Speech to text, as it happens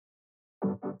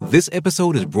This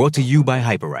episode is brought to you by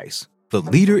Hyperice, the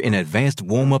leader in advanced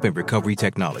warm-up and recovery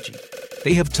technology.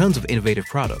 They have tons of innovative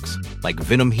products, like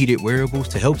Venom-heated wearables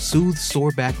to help soothe sore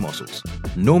back muscles,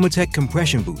 Normatec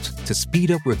compression boots to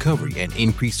speed up recovery and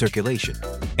increase circulation,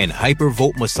 and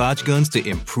Hypervolt massage guns to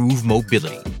improve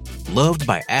mobility. Loved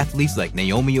by athletes like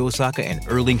Naomi Osaka and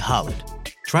Erling Haaland.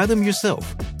 Try them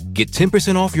yourself. Get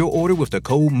 10% off your order with the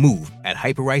code MOVE at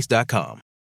hyperice.com.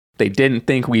 They didn't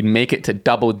think we'd make it to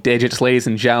double digits, ladies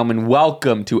and gentlemen.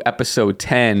 Welcome to episode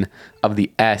 10 of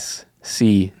the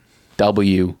SCW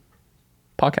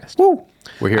podcast. Woo.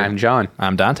 We're here. I'm John.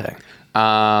 I'm Dante.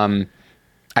 I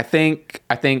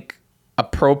think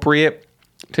appropriate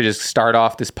to just start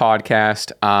off this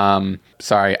podcast.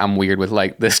 Sorry, I'm weird with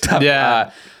like this stuff. Yeah.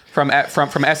 From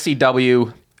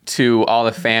SCW to all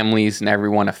the families and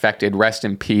everyone affected. Rest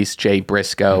in peace, Jay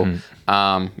Briscoe. Mm-hmm.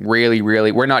 Really,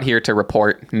 we're not here to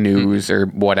report news or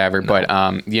whatever, but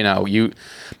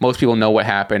most people know what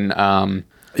happened.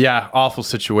 Yeah, awful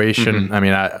situation. Mm-hmm. I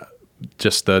mean,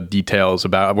 just the details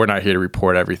about. We're not here to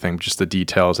report everything. Just the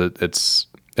details. It's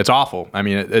awful. I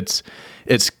mean, it's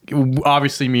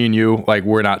obviously me and you. Like,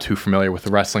 we're not too familiar with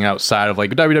the wrestling outside of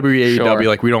like WWE, AEW. Sure.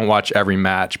 Like, we don't watch every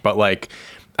match, but like,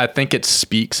 I think it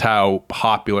speaks how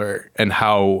popular and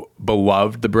how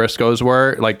beloved the Briscoes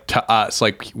were. Like, to us,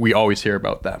 like, we always hear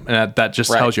about them, and that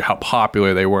just tells you how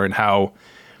popular they were and how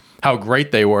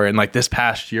great they were. And like this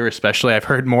past year, especially, I've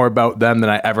heard more about them than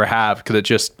I ever have because it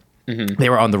just they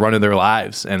were on the run of their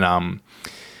lives. And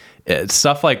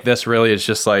stuff like this really is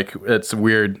just like, it's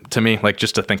weird to me, like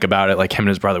just to think about it. Like him and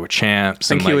his brother were champs.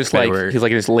 I think he was like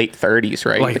in his late 30s,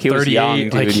 right? Like he 38, was young,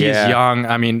 dude. like he's young.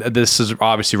 I mean, this is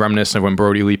obviously reminiscent of when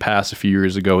Brody Lee passed a few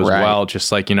years ago as well.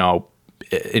 Just like, in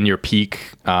your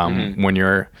peak, when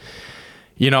you're,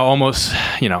 almost,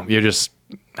 you're just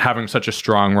having such a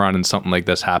strong run and something like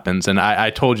this happens. And I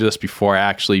told you this before, I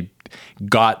actually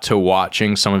got to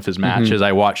watching some of his matches.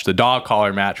 I watched the dog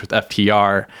collar match with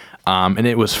FTR. And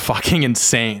it was fucking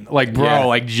insane. Like, bro,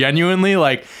 like genuinely,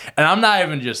 like, and I'm not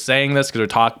even just saying this because we're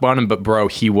talking about him, but bro,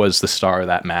 he was the star of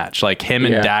that match. Like him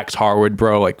and Dax Harwood,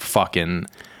 bro, like fucking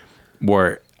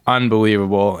were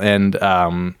unbelievable. And, I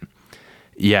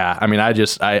mean,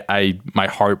 I my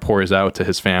heart pours out to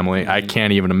his family. I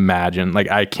can't even imagine. Like,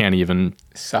 I can't even.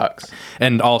 Sucks.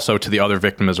 And also to the other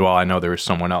victim as well. I know there was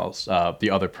someone else. The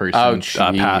other person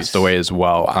passed away as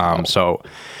well. Wow. So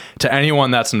to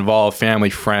anyone that's involved, family,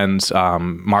 friends,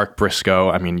 Mark Briscoe,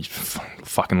 I mean,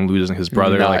 fucking losing his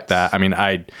brother like that. I mean,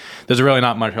 there's really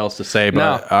not much else to say,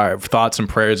 but thoughts and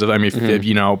prayers. I mean, if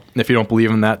you don't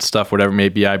believe in that stuff, whatever it may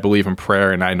be, I believe in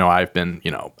prayer. And I know I've been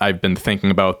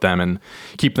thinking about them and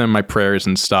keep them in my prayers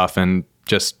and stuff. And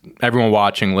just everyone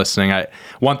watching, listening.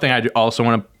 One thing I also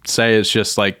want to say is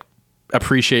just like,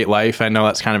 appreciate life. I know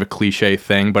that's kind of a cliche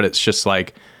thing, but it's just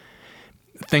like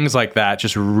things like that.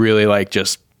 Just really like,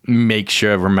 just make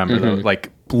sure, remember those, like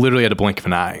literally at a blink of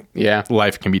an eye,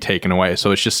 life can be taken away.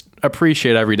 So it's just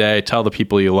appreciate every day. Tell the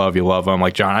people you love them.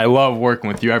 Like, John, I love working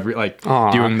with you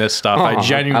doing this stuff. I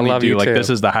genuinely do. Like, this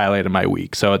is the highlight of my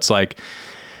week. So it's like,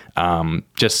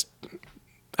 just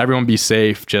everyone be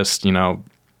safe. Just, I don't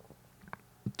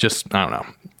know.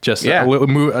 Just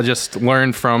just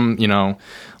learn from,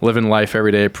 living life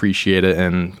every day, appreciate it.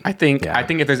 And I think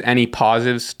if there's any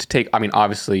positives to take, I mean,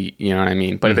 obviously, you know what I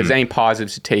mean, but if there's any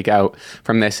positives to take out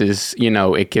from this is,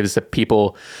 it gives the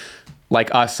people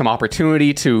like us some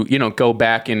opportunity to, go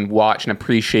back and watch and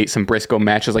appreciate some Briscoe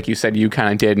matches like you said you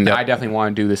kind of did. And I definitely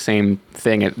want to do the same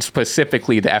thing, and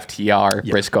specifically the FTR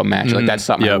Briscoe match. Like, that's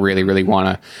something I really, really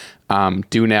want to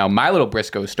do now. My little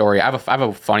Briscoe story, I have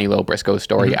a funny little Briscoe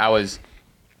story.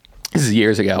 This is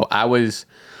years ago.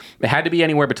 It had to be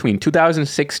anywhere between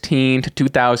 2016 to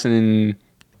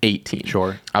 2018.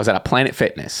 Sure. I was at a Planet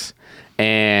Fitness,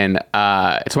 and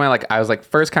it's when I was like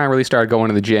first kind of really started going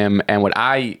to the gym. And what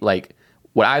I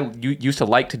used to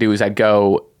like to do is I'd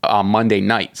go on Monday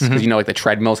nights because like the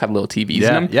treadmills have little TVs in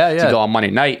them. Yeah. So you go on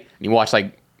Monday night and you watch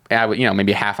like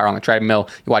maybe a half hour on the treadmill.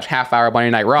 You watch half hour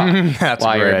Monday Night Raw. That's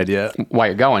a great idea. While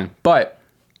you're going, but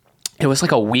it was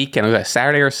like a weekend. It was a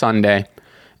Saturday or Sunday.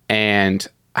 And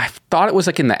I thought it was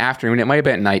like in the afternoon. It might have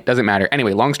been at night. Doesn't matter.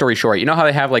 Anyway, long story short, you know how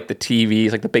they have like the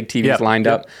TVs, like the big TVs lined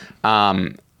up?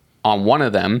 On one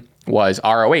of them was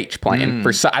ROH playing.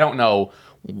 I don't know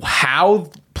how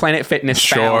Planet Fitness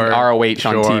found ROH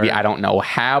on TV. I don't know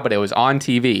how, but it was on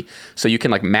TV. So you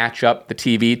can like match up the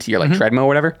TV to your like treadmill or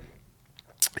whatever.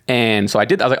 And so I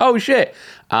did. I was like, oh shit.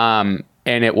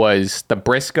 And it was the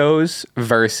Briscoes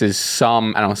versus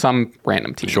some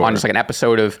random team on just like an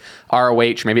episode of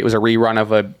ROH. Maybe it was a rerun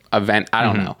of a event. I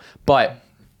don't know. But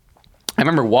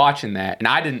remember watching that, and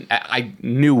I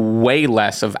knew way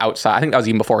less of outside. I think that was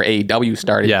even before AEW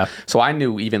started. Yeah. So I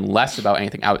knew even less about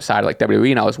anything outside of like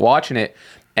WWE, and I was watching it,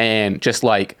 and just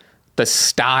like the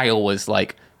style was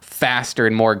like faster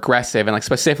and more aggressive, and like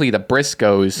specifically the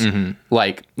Briscoes,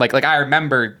 like I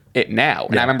remember it now,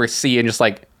 and I remember seeing just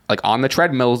like on the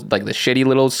treadmills, like the shitty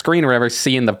little screen or whatever,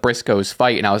 seeing the Briscoes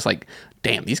fight, and I was like,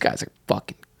 damn, these guys are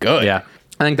fucking good. Yeah.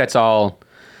 I think that's all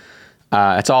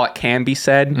it can be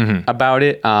said about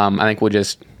it. I think we'll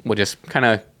just kind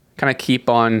of keep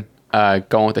on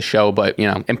going with the show, but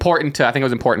I think it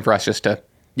was important for us just to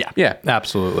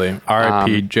absolutely.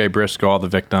 R.I.P. Jay Briscoe, all the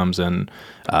victims, and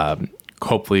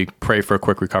hopefully pray for a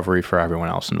quick recovery for everyone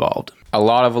else involved. A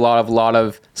lot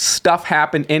of stuff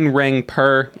happened in ring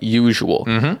per usual.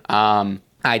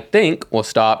 I think we'll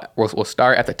start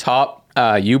at the top.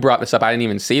 You brought this up. I didn't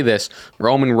even see this.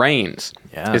 Roman Reigns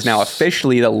is now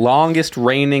officially the longest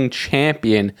reigning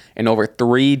champion in over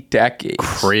 3 decades.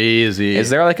 Crazy. Is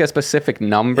there like a specific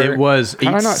number? It was,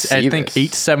 I think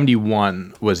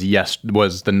 871 was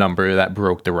the number that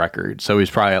broke the record. So he's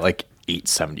probably at like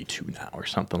 872 now or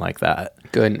something like that.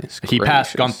 Goodness He gracious.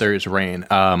 passed Gunther's reign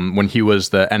when he was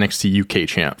the NXT UK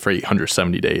champ for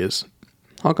 870 days.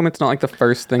 How come it's not like the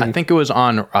first thing? I think it was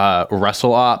on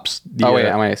WrestleOps.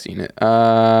 I might have seen it.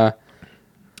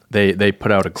 They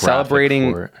put out a graphic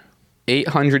Celebrating for it.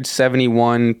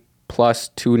 871 plus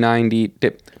 290.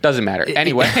 Doesn't matter.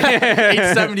 Anyway.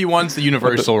 871's the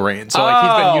universal reign. So like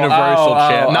he's been universal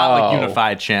champ, not like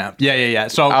unified champ. Yeah.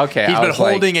 So he's been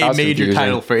holding a major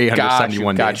title for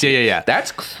 871 days. Yeah.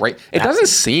 That's great. It doesn't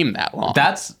seem that long.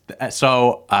 I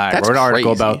wrote an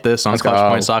article about this on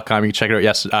ScotchPoints.com. You can check it out.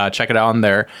 Yes, check it out on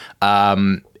there.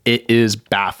 It is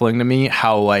baffling to me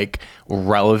how like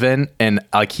relevant and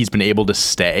like he's been able to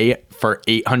stay for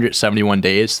 871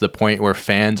 days to the point where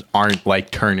fans aren't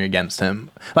like turning against him.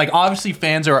 Like obviously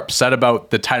fans are upset about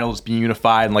the titles being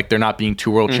unified and like they're not being 2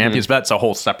 world champions, but that's a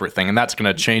whole separate thing and that's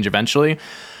going to change eventually.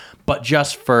 But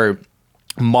just for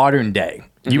modern day,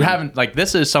 you haven't like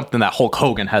this is something that Hulk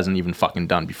Hogan hasn't even fucking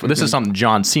done before. This is something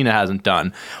John Cena hasn't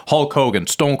done. Hulk Hogan,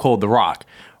 Stone Cold, The Rock.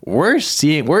 We're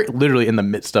literally in the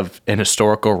midst of an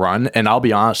historical run, and I'll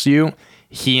be honest with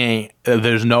you,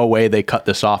 there's no way they cut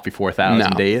this off before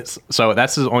 1,000 days. So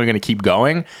that's just only going to keep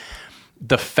going.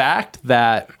 The fact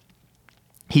that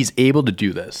he's able to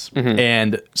do this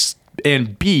and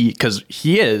B, because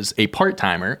he is a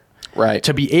part-timer, right?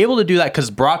 To be able to do that, because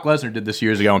Brock Lesnar did this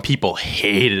years ago, and people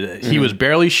hated it. He was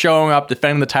barely showing up,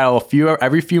 defending the title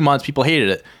every few months. People hated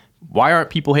it. Why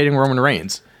aren't people hating Roman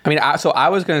Reigns? I mean, I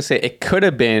was going to say it could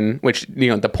have been, which,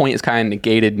 the point is kind of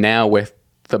negated now with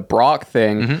the Brock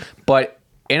thing, but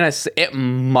it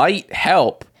might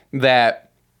help that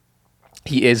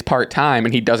he is part-time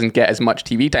and he doesn't get as much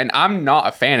TV time. And I'm not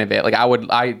a fan of it. Like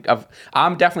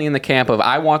I'm definitely in the camp of,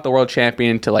 I want the world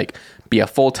champion to like be a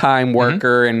full-time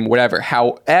worker and whatever.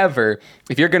 However,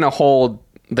 if you're going to hold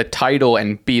the title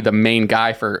and be the main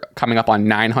guy for coming up on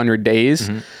 900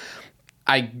 days,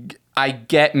 I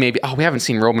get maybe, we haven't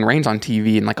seen Roman Reigns on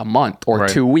TV in like a month or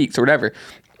 2 weeks or whatever.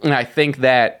 And I think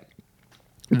that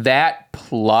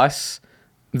plus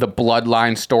the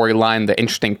bloodline storyline, the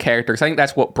interesting characters, I think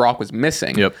that's what Brock was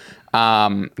missing. Yep.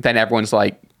 Then everyone's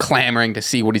like clamoring to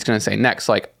see what he's going to say next.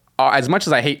 Like, as much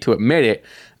as I hate to admit it,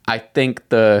 I think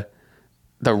the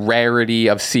rarity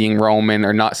of seeing Roman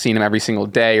or not seeing him every single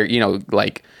day, or,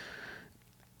 like,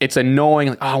 it's annoying.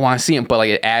 Like, I want to see him, but like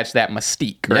it adds that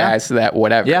mystique or adds to that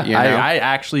whatever. Yeah, I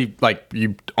actually, like,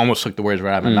 you almost took the words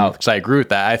right out of my mouth, because I agree with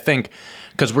that. I think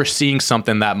because we're seeing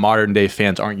something that modern day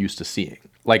fans aren't used to seeing.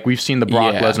 Like, we've seen the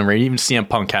Brock Lesnar reign, even CM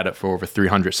Punk had it for over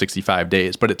 365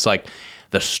 days, but it's like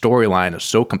the storyline is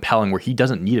so compelling where he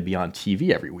doesn't need to be on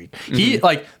TV every week. He,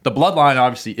 like, the bloodline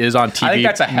obviously is on TV. I think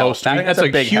that's a help. That's a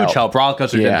big huge help. Brock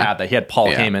Lesnar didn't have that. He had Paul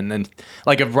Heyman, and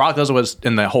like if Brock Lesnar was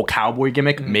in the whole cowboy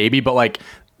gimmick, maybe, but like,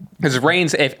 because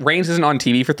if Reigns isn't on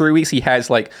TV for 3 weeks, he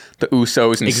has like the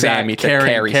Usos and Sammy to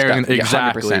carry stuff.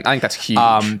 Exactly. 100%. I think that's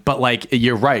huge. But like,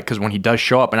 you're right, because when he does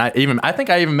show up, and I think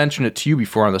I even mentioned it to you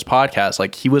before on this podcast,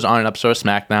 like he was on an episode of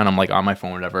SmackDown. I'm like on my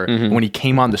phone, whatever. And when he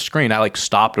came on the screen, I like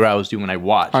stopped what I was doing and I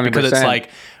watched 100%. because it's like,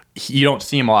 you don't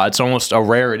see him a lot. It's almost a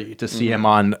rarity to see him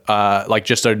on like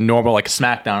just a normal like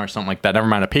SmackDown or something like that. Never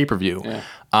mind a pay-per-view.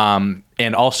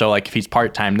 And also, like, if he's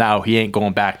part-time now, he ain't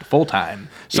going back to full-time.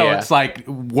 So it's like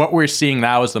what we're seeing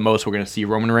now is the most we're going to see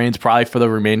Roman Reigns probably for the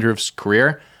remainder of his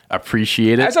career.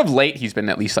 Appreciate it. As of late, he's been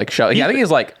at least like showing. I think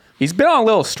he's like He's been on a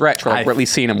little stretch where we're at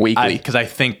least seeing him weekly. Because I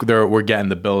think we're getting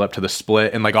the build up to the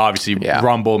split, and like obviously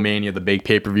Rumble, Mania, the big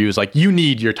pay-per-views, like you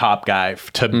need your top guy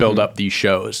to build up these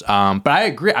shows. But I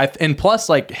agree. And plus,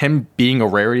 like him being a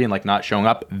rarity and like not showing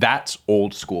up, that's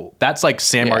old school. That's like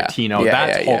San Martino.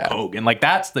 That's Hulk Hogan. Like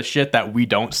that's the shit that we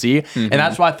don't see. And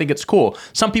that's why I think it's cool.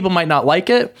 Some people might not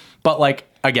like it, but like,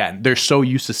 again, they're so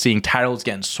used to seeing titles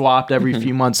getting swapped every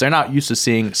few months. They're not used to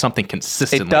seeing something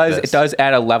consistent. It does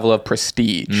add a level of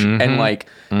prestige, and like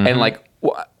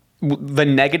the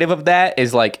negative of that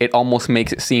is like it almost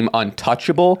makes it seem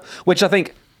untouchable, which I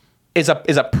think is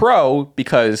a pro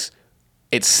because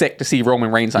it's sick to see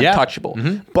Roman Reigns untouchable.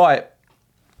 But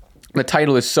the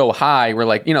title is so high, we're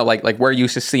like, like we're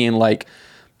used to seeing like.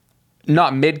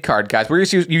 Not mid card guys. You're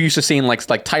used to seeing like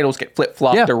titles get flip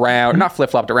flopped around, not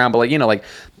flip flopped around, but like like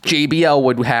JBL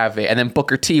would have it, and then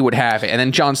Booker T would have it, and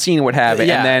then John Cena would have it,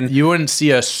 and then you wouldn't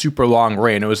see a super long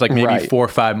reign. It was like maybe 4 or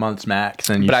 5 months max,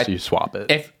 and you swap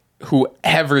it. If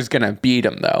whoever's gonna beat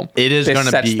them though, this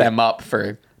sets them up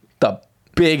for the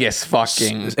biggest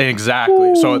fucking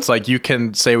exactly. So it's like you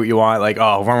can say what you want, like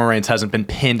Roman Reigns hasn't been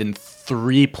pinned in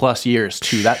 3+ years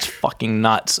too. That's fucking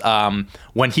nuts.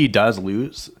 When he does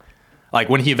lose. Like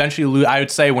when he eventually loses, I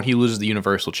would say when he loses the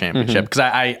Universal Championship, because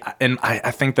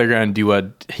I think they're gonna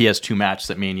do he has 2 matches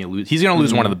at Mania. He's gonna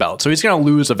lose one of the belts, so he's gonna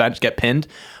lose eventually, get pinned.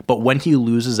 But when he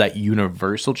loses that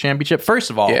Universal Championship, first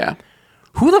of all,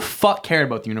 who the fuck cared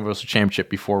about the Universal Championship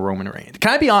before Roman Reigns?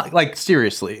 Can I be on? Like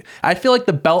seriously, I feel like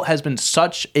the belt has been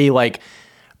such a like.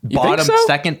 Bottom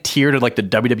second tier to like the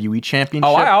WWE Championship.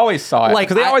 Oh, I always saw it. Like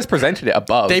because they always presented it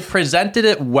above. They presented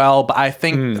it well, but I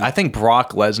think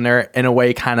Brock Lesnar in a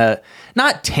way kind of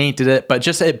not tainted it, but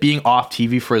just it being off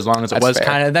TV for as long as it was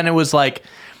kind of. Then it was like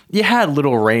you had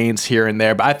little reigns here and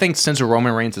there, but I think since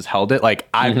Roman Reigns has held it, like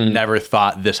I've never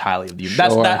thought this highly of you.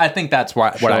 I think that's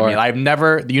what I mean.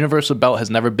 The Universal Belt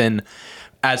has never been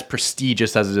as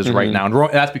prestigious as it is right now, and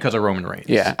that's because of Roman Reigns.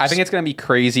 Yeah, I think it's gonna be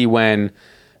crazy when.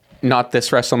 Not this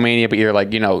WrestleMania, but you're like,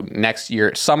 next year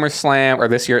at SummerSlam or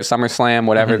this year at SummerSlam,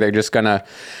 whatever. They're just gonna,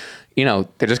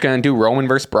 they're just gonna do Roman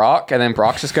versus Brock, and then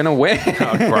Brock's just gonna win.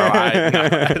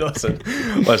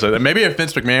 Listen. Maybe if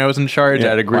Vince McMahon was in charge,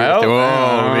 I'd agree with you.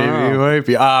 Maybe he might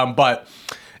be. But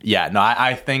yeah, no,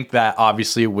 I think that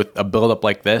obviously with a build up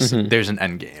like this, there's an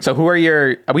end game. So who are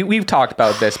your? We've talked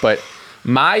about this, but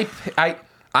I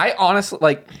honestly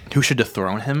like who should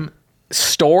dethrone him.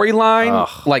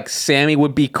 Storyline, like Sammy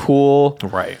would be cool.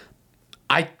 Right.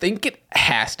 I think it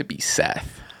has to be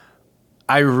Seth.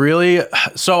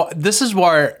 So this is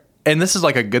where, and this is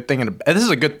like a good thing, and this is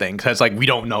a good thing because like we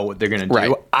don't know what they're gonna do.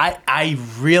 Right. I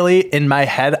really, in my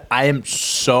head, I am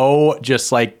so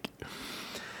just like,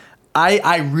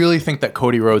 I really think that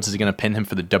Cody Rhodes is gonna pin him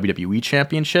for the WWE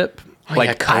Championship.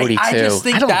 Like Cody I too. just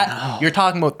think that you're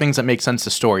talking about things that make sense to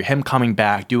story. Him coming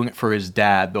back, doing it for his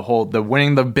dad, the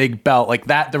winning the big belt, like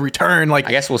that, the return. Like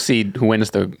I guess we'll see who wins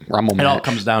the Rumble match. It all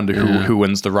comes down to who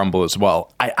wins the Rumble as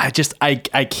well. I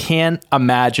can't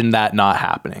imagine that not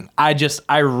happening.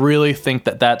 I really think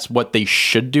that that's what they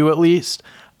should do at least.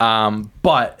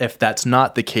 But if that's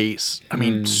not the case, I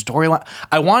mean, storyline.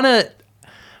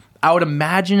 I would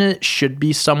imagine it should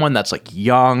be someone that's like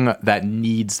young that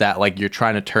needs that, like you're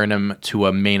trying to turn him to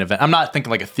a main event. I'm not thinking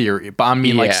like a theory, but I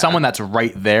mean like someone that's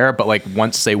right there, but like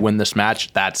once they win this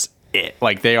match, that's it.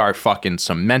 Like they are fucking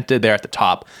cemented. They're at the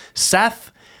top.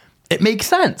 Seth, it makes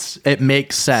sense. Seth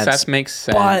makes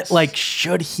sense. But like,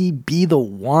 should he be the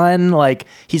one? Like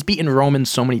he's beaten Roman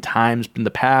so many times in the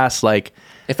past. Like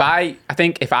I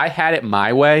think if I had it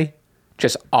my way,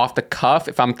 just off the cuff,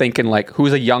 if I'm thinking like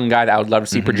who's a young guy that I would love to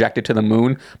see projected to the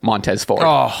moon, Montez Ford.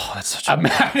 Oh, that's such a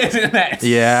isn't that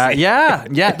yeah,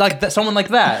 like someone like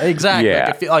that, exactly.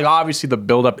 Yeah. Like obviously the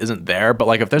buildup isn't there, but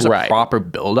like if there's a proper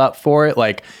buildup for it,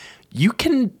 like you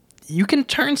can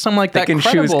turn someone like that. They can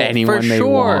choose anyone they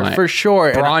want for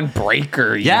sure. Braun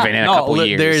Breaker, even in a couple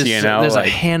years. There's a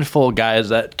handful of guys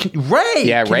that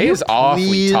Ray is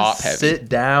awfully top heavy. Sit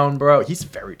down, bro. He's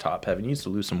very top heavy. He needs to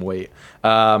lose some weight.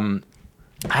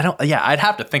 I'd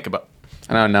have to think about.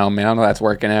 I don't know, man. I don't know that's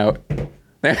working out.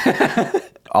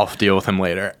 I'll deal with him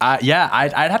later. I'd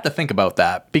have to think about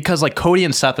that because like Cody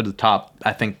and Seth at the top,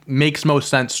 I think makes most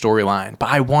sense storyline. But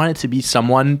I want it to be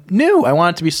someone new. I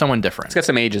want it to be someone different. Let's get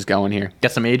some ages going here.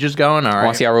 Get some ages going. All right.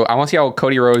 I want to see how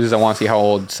Cody Rhodes is. I want to see how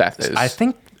old Seth is. I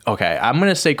think. Okay, I'm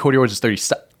gonna say Cody Rhodes is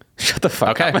 37. Shut the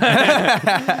fuck up.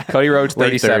 Cody Rhodes,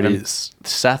 37.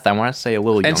 Seth, I want to say a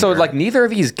little younger. And so, like, neither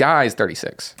of these guys,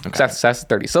 36. Okay. Seth's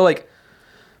 30. So, like,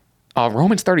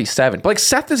 Roman's 37. But, like,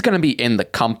 Seth is going to be in the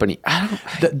company.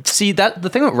 The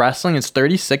thing with wrestling is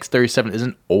 36, 37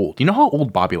 isn't old. You know how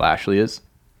old Bobby Lashley is?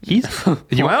 He's Well,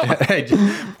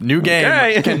 new game.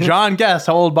 okay. Can John guess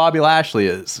how old Bobby Lashley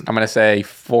is? I'm going to say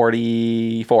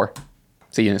 44.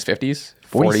 Is he in his 50s?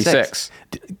 46.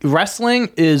 Wrestling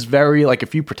is very, like,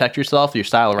 if you protect yourself, your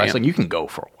style of wrestling, you can go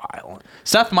for a while.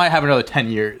 Seth might have another 10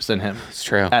 years in him. It's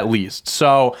true. At least.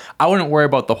 So I wouldn't worry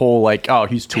about the whole, like, oh,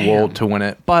 he's too old to win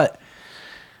it. But,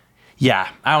 yeah,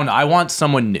 I don't know. I want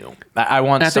someone new. I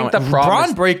want someone. think the problem Braun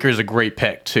is, Breaker's a great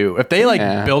pick, too. If they,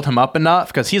 build him up enough,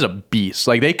 because he's a beast.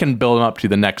 Like, they can build him up to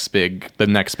the next big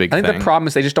thing. I think the problem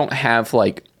is they just don't have,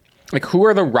 like, who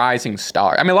are the rising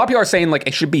stars? I mean, a lot of people are saying, like,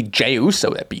 it should be Jey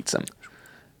Uso that beats him.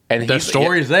 And the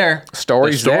story's there. The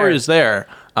story is there.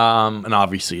 And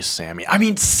obviously Sammy. I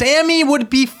mean, Sammy would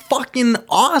be fucking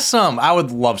awesome. I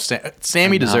would love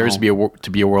Sammy. Deserves to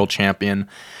be a world champion.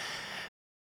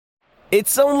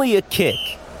 It's only a kick,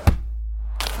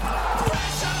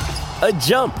 a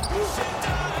jump,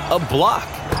 a block.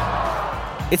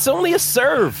 It's only a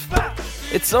serve.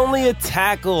 It's only a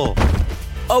tackle,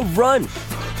 a run.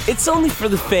 It's only for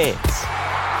the fans.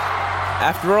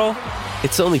 After all,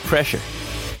 it's only pressure.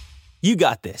 You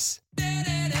got this.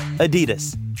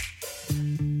 Adidas.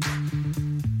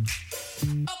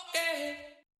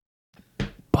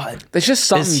 But there's just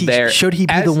something there. Should he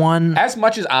be the one? As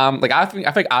much as like I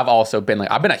think I've also been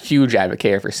like I've been a huge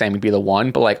advocate for Sammy to be the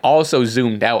one, but like also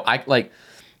zoomed out. I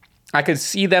could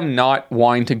see them not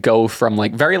wanting to go from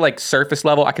like very like surface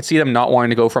level. I could see them not wanting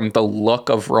to go from the look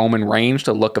of Roman Reigns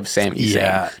to the look of Sami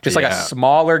Zayn. Just like a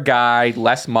smaller guy,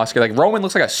 less muscular. Like Roman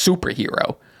looks like a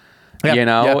superhero. You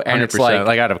know, and it's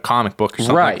like out of a comic book or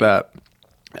something like that.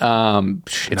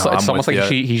 It's almost like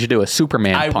he should do a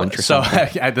Superman punch or something.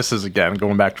 So this is again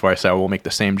going back to where I said we'll make the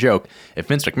same joke. If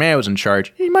Vince McMahon was in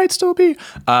charge, he might still be.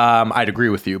 I'd agree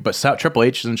with you, but Triple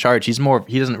H is in charge. He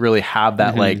doesn't really have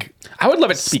that like. I would love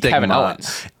it to be Kevin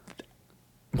Owens.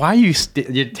 Why are you're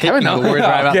taking the words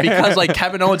right out? Because like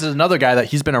Kevin Owens is another guy that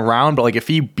he's been around, but like if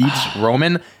he beats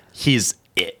Roman, he's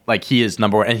it. Like he is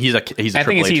number one, and he's a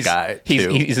Triple H guy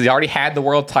too. He's already had the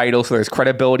world title, so there's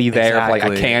credibility there. Exactly.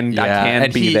 Like I can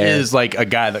and be there. He is like a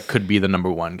guy that could be the number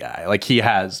one guy. Like he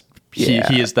has he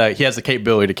has the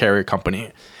capability to carry a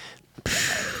company.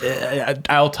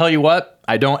 I'll tell you what,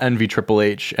 I don't envy Triple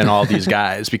H and all these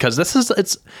guys because this is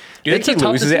it's. Do you think he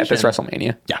loses it at this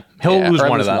WrestleMania? Yeah, he'll lose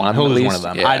one of them. He'll lose one of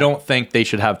them. Yeah. I don't think they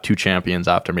should have two champions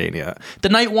after Mania. The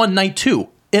night one, night two.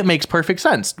 It makes perfect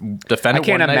sense. I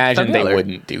can't imagine they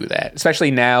wouldn't do that,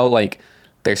 especially now. Like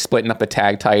they're splitting up the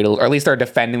tag title, or at least they're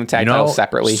defending the tag title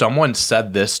separately. Someone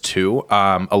said this too.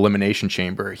 Elimination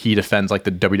Chamber. He defends like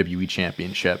the WWE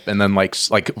Championship, and then like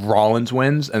Rollins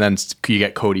wins, and then you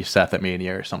get Cody Seth at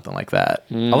Mania or something like that.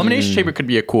 Elimination Chamber could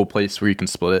be a cool place where you can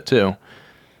split it too.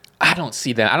 I don't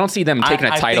see that. I don't see them taking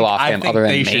a title off him other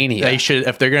than Mania. They should,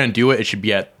 if they're going to do it, it should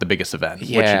be at the biggest event, which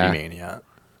should be Mania.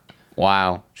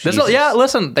 Wow.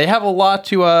 Listen, they have a lot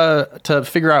to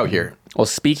figure out here. Well,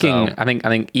 I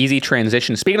think easy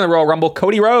transition. Speaking of the Royal Rumble,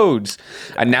 Cody Rhodes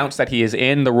announced that he is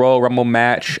in the Royal Rumble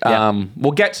match.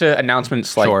 We'll get to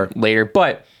announcements later,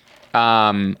 but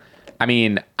I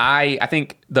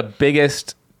think the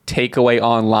biggest takeaway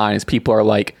online is people are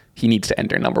like, he needs to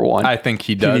enter number one. I think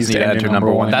he does need to enter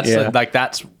number one. That's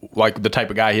that's like the type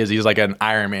of guy he is. He's like an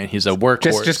Iron Man. He's a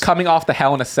workhorse. Just coming off the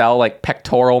Hell in a Cell like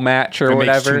pectoral match or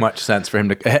whatever. Makes too much sense for him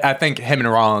to. I think him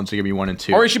and Rollins are gonna be 1 and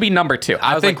 2, or he should be number 2.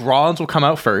 I think Rollins will come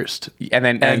out first, and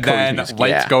then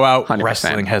lights go out. 100%.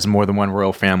 Wrestling has more than one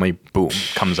royal family. Boom,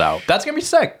 comes out. That's gonna be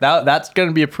sick. That's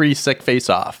gonna be a pretty sick face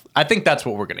off. I think that's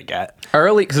what we're gonna get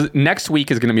early, because next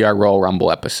week is gonna be our Royal Rumble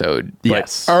episode.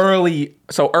 Yes, early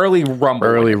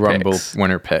Rumble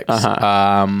winner picks.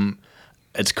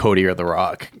 It's Cody or The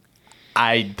Rock.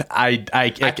 I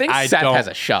think Seth has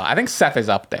a shot. I think Seth is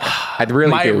up there. I really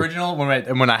do. My original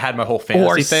when I had my whole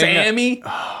fantasy thing. Or Sammy.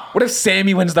 What if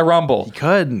Sammy wins the Rumble?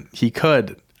 He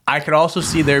could. I could also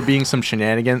see there being some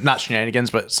not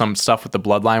shenanigans, but some stuff with the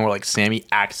bloodline where like Sammy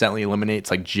accidentally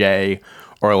eliminates like Jay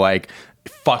or like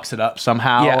fucks it up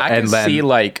somehow. Yeah, I can see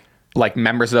like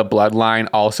members of the bloodline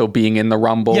also being in the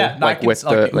Rumble. Yeah,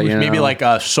 maybe like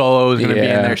Solo is going to be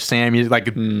in there, Sammy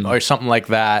or something like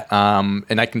that.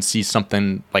 And I can see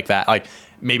something like that, like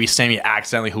maybe Sammy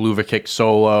accidentally haluva kicks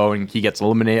Solo and he gets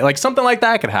eliminated, like something like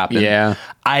that could happen. Yeah,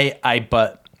 I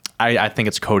think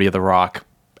it's Cody of The Rock.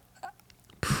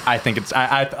 I think it's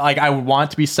I would want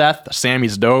it to be Seth.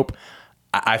 Sammy's dope.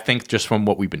 I think just from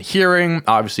what we've been hearing,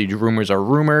 obviously rumors are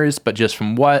rumors, but just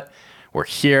from what we're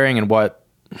hearing and what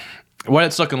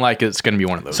it's looking like, it's going to be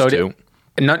one of those two.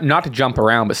 Not to jump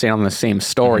around, but staying on the same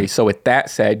story. Mm-hmm. So with that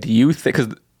said, do you think,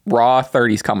 because Raw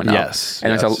 30's coming up. Yes.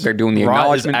 And yes. So they're doing the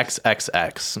Raw is acknowledgement.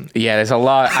 XXX. Yeah, there's a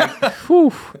lot.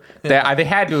 They had to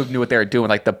have knew what they were doing,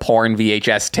 like the porn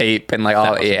VHS tape and like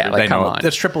all. Yeah, like come on.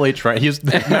 That's Triple H, right? He's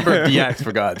the member of DX,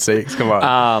 for God's sakes. Come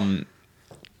on.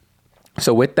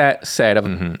 So with that said,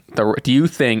 do you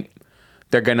think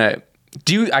they're gonna?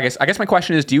 I guess my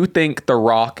question is, do you think The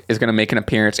Rock is gonna make an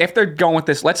appearance if they're going with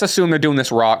this? Let's assume they're doing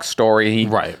this Rock story,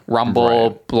 right?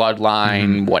 Rumble,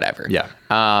 Bloodline, whatever. Yeah.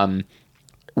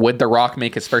 Would The Rock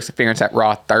make his first appearance at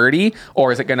Raw 30,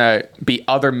 or is it gonna be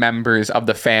other members of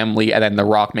the family and then The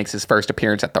Rock makes his first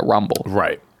appearance at the Rumble?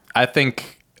 Right. I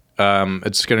think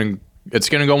it's gonna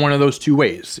go one of those two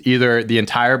ways. Either the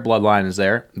entire bloodline is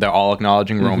there, they're all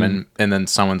acknowledging Roman, and then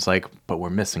someone's like, but we're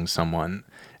missing someone.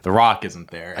 The Rock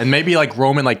isn't there. And maybe like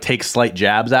Roman like takes slight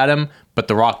jabs at him, but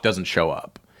The Rock doesn't show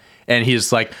up. And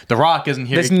he's like, The Rock isn't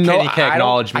here. Can you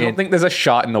acknowledge me? I don't think there's a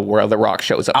shot in the world The Rock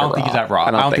shows up. I don't think he's at Raw.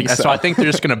 I don't think so. So I think they're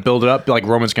just going to build it up. Like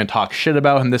Roman's going to talk shit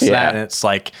about him, that. And it's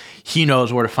like, he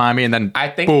knows where to find me. And then I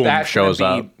think boom, that shows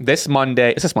up. This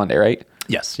Monday. It's this Monday, right?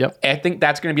 Yes. Yep. I think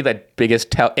that's going to be the biggest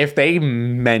tell. If they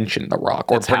mention The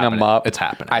Rock or bring him up, it's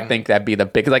happening. I think that'd be the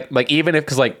big, like even if,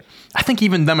 because like, I think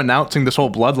even them announcing this whole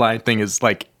bloodline thing is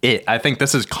like it. I think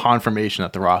this is confirmation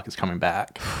that The Rock is coming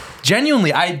back.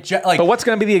 Genuinely, But what's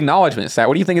going to be the acknowledgement? Is that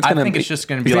what do you think it's going to be? I think it's just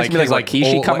going to be like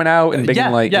Rikishi coming out and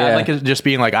being like it's just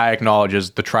being like, I acknowledge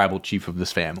as the tribal chief of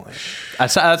this family.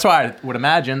 That's what I would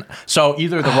imagine. So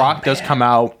either The Rock does come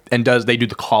out and they do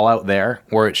the call out there,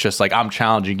 or it's just like, I'm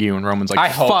challenging you, and Roman's like, I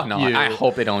hope fuck not. you. I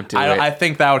hope they don't do it. I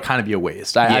think that would kind of be a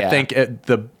waste. I think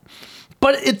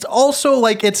but it's also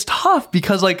like, it's tough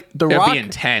because like It'd be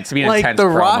intense. It'd be an intense The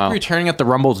promo. Rock returning at the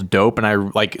Rumble's dope, and I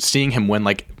like seeing him win.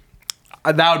 Like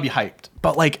that would be hyped.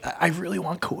 But like, I really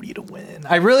want Cody to win.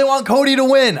 I really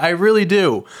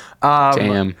do.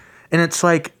 Damn. And it's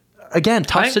like, again,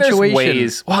 tough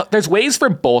situation. There's ways for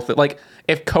both. Like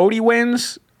if Cody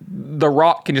wins, The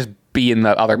Rock can just be in the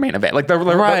other main event. Like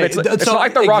it's not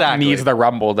like The Rock needs the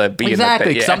Rumble to be in the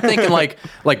thing. Because I'm thinking like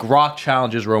Rock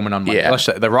challenges Roman on Monday. Yeah. Let's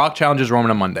say The Rock challenges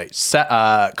Roman on Monday.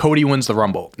 Cody wins the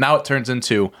Rumble. Now it turns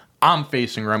into, I'm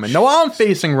facing Roman. No, I'm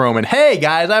facing Roman. Hey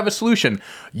guys, I have a solution.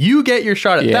 You get your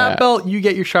shot at that belt. You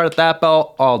get your shot at that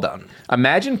belt. All done.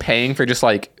 Imagine paying for just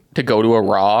like to go to a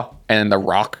Raw and The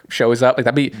Rock shows up. Like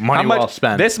that'd be money well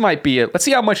spent. This might be it. Let's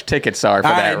see how much tickets are for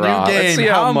that Raw. Let's see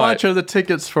how much of the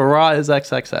tickets for Raw is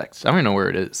XXX. I don't even know where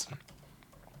it is.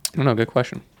 I don't know. Good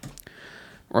question.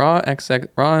 Raw XX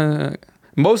Raw.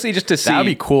 Mostly just to see. That'd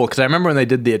be cool because I remember when they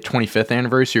did the 25th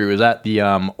anniversary. It was at the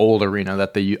old arena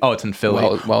that they. Oh, it's in Philly.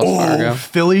 Wells Fargo.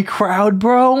 Philly crowd,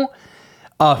 bro.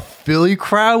 A Philly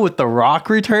crowd with The Rock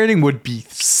returning would be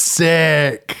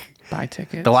sick. Buy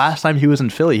tickets. The last time he was in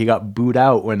Philly, he got booed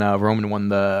out when Roman won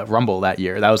the Rumble that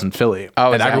year. That was in Philly.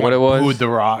 Oh, is that what it was? Booed The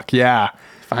Rock. Yeah.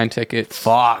 Find tickets.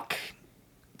 Fuck.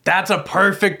 That's a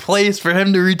perfect place for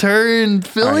him to return.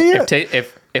 Philly. Right.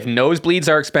 If nosebleeds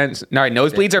are expensive, no,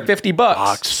 nosebleeds are $50.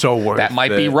 Fuck, so worth it. That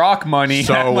might be Rock money.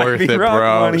 So worth it,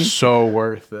 bro. Money. So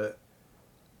worth it.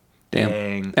 Damn.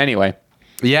 Dang. Anyway.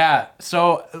 Yeah.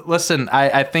 So listen,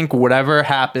 I think whatever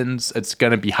happens, it's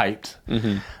gonna be hyped.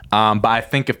 But I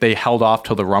think if they held off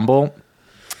till the Rumble,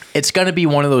 it's gonna be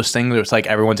one of those things where it's like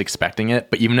everyone's expecting it,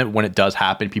 but even when it does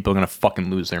happen, people are gonna fucking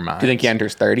lose their minds. Do you think he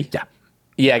enters 30? Yeah.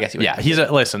 Yeah, I guess he would. Yeah.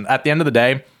 Listen, at the end of the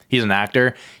day, he's an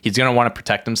actor. He's gonna want to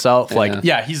protect himself. Like,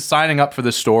 he's signing up for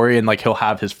the story, and like he'll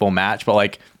have his full match, but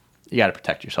like you got to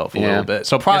protect yourself a little bit.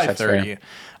 So probably 30.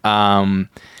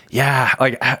 Yeah,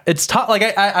 like it's tough. Like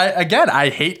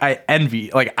I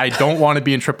envy. Like I don't want to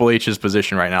be in Triple H's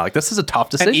position right now. Like this is a tough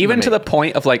decision. And even to the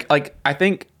point of like I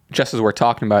think just as we're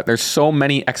talking about, there's so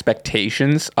many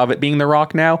expectations of it being The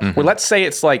Rock now. Where let's say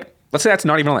that's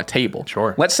not even on the table.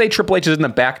 Sure. Let's say Triple H is in the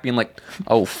back being like,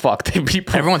 oh fuck,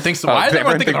 everyone thinks why is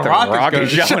everyone thinking The Rock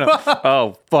is showing up?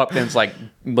 Oh fuck, then it's like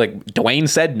Dwayne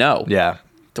said no. Yeah.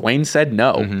 Dwayne said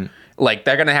no. Like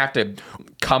they're gonna have to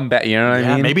come back. You know what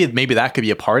I mean? Maybe that could be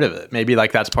a part of it. Maybe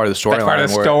like that's part of the storyline. Part of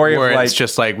the story where like, it's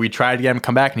just like we tried to get him to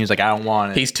come back, and he's like, I don't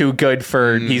want it. He's too good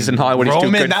for. He's in Hollywood. He's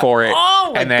too good for it.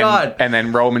 Oh my god! And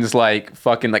then Roman's like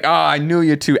fucking like, oh, I knew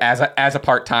you too as a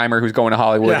part timer who's going to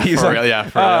Hollywood. Yeah, he's for like, real, yeah,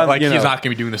 for real. Like he's not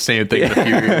gonna be doing the same thing in a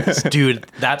few years, dude.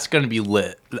 That's gonna be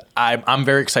lit. I'm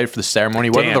very excited for the ceremony.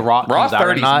 Whether The Rock comes out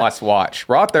or not, must watch.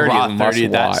 Raw 30 is must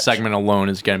watch. That segment alone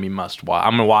is gonna be must watch.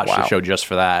 I'm gonna watch the show just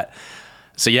for that.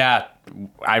 So yeah,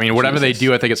 I mean, whatever they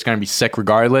do, I think it's going to be sick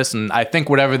regardless. And I think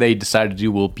whatever they decide to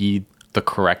do will be the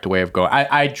correct way of going.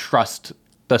 I trust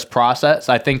this process.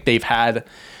 I think they've had,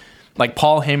 like,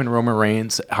 Paul Heyman and Roman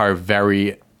Reigns are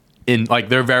very in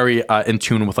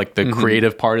tune with like the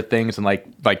creative part of things, and like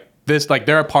this, like,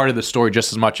 they're a part of the story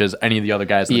just as much as any of the other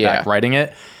guys in the back writing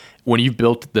it. When you've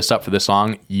built this up for this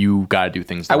song, you got to do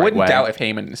things the right way. I wouldn't doubt if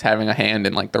Heyman is having a hand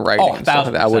in like the writing and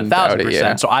stuff. I wouldn't doubt it.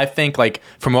 Yeah. So I think like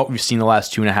from what we've seen the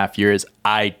last 2.5 years,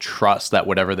 I trust that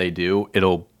whatever they do,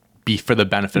 it'll be for the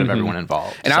benefit of everyone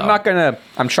involved. And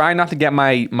I'm trying not to get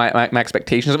my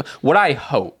expectations of what I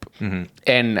hope.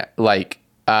 And like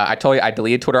I told you, I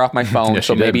deleted Twitter off my phone,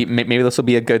 so maybe this will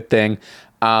be a good thing.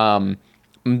 My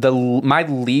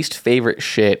least favorite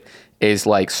shit is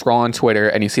like scroll on Twitter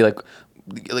and you see like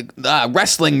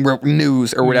wrestling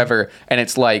news or whatever, and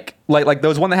it's like there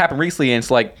was one that happened recently, and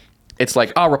it's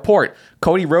like report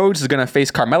Cody Rhodes is gonna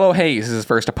face Carmelo Hayes as his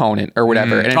first opponent or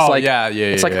whatever, and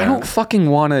it's I don't fucking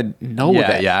want to know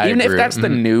that. Even if that's the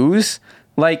news,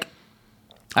 like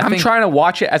I'm trying to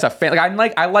watch it as a fan.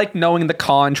 Like I like knowing the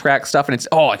contract stuff, and it's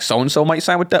like so and so might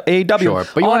sign with the AEW. Sure,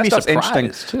 but you want to be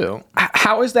surprised too.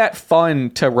 How is that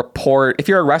fun to report? If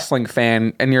you're a wrestling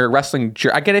fan and you're a wrestling,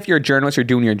 I get if you're a journalist, you're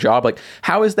doing your job. Like,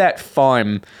 how is that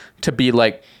fun to be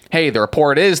like, hey, the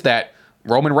report is that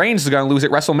Roman Reigns is going to lose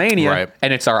at WrestleMania,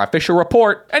 and it's our official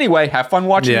report. Anyway, have fun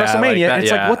watching WrestleMania. Like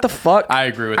it's like, what the fuck? I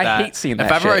agree with that. I hate seeing that.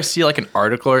 If ever I see like an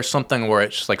article or something where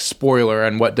it's just like spoiler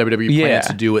and what WWE plans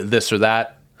to do with this or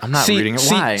that, I'm not reading it.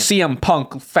 Why? CM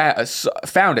Punk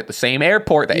found at the same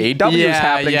airport that AEW is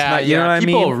happening tonight. You know what I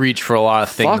mean? People reach for a lot of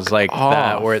things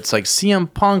that, where it's like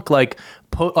CM Punk, like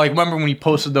remember when he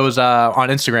posted those on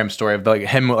Instagram story of like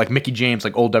him with like Mickey James,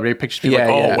 like old WWE pictures?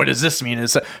 People what does this mean?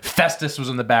 It's Festus was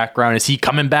in the background. Is he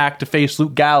coming back to face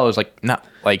Luke Gallows? Like, no.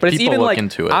 Like, but people look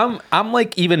into it. I'm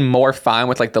like even more fine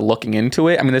with like the looking into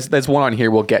it. I mean, there's one on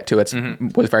here we'll get to. It's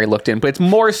was very looked in, but it's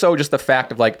more so just the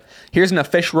fact of like, here's an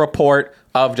official report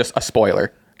of just a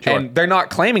spoiler, and they're not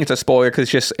claiming it's a spoiler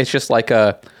because it's just like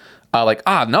no,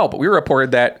 but we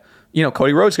reported that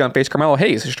Cody Rhodes is gonna face Carmelo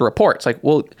Hayes. It's just a report. It's like,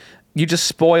 well, you just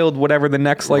spoiled whatever the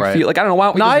next feel. Like, I don't know, why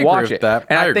don't we just watch it? That.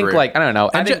 And I think like, I don't know.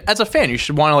 As a fan, you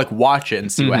should want to like watch it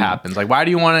and see what happens. Like, why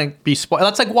do you want to be spoiled?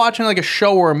 That's like watching like a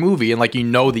show or a movie and like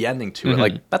the ending to it.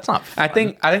 Like, that's not fun. I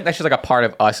think that's just like a part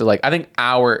of us. Like, I think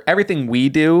everything we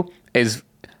do is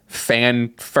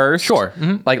fan first. Sure.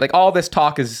 Like all this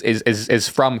talk is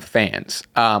from fans,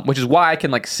 which is why I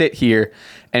can like sit here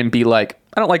and be like,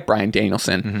 I don't like Bryan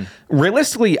Danielson.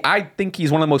 Realistically, I think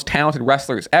he's one of the most talented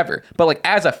wrestlers ever. But like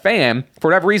as a fan, for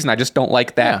whatever reason, I just don't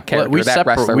like that character,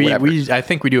 wrestler. I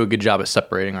think we do a good job at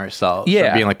separating ourselves.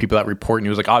 Yeah, being like people that report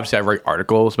news. Like obviously, I write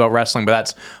articles about wrestling,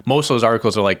 but most of those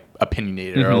articles are like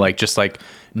opinionated or like just like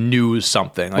news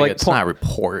something. Like it's not a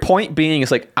report. Point being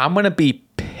is like I'm gonna be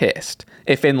pissed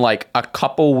if in like a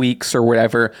couple weeks or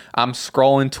whatever I'm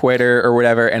scrolling Twitter or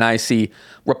whatever and I see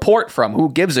report from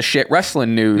who gives a shit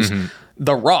wrestling news.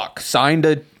 The Rock signed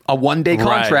a one-day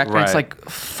contract, and it's like,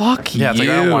 fuck you. Yeah, it's like,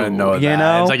 I don't want to know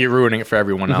that. It's like you're ruining it for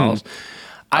everyone else.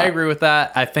 I agree with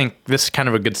that. I think this is kind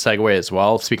of a good segue as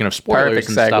well. Speaking of spoilers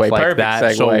and stuff like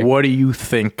that. So what do you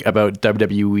think about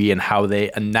WWE and how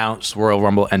they announce Royal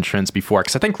Rumble entrants before?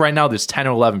 Because I think right now there's 10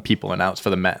 or 11 people announced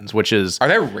for the men's, which is... Are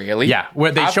there really? Yeah.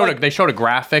 Where they showed a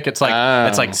graphic. It's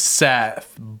like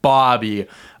Seth, Bobby...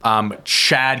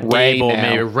 Chad Gable,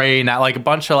 maybe Ray, not like a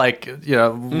bunch of like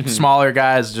smaller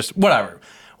guys, just whatever.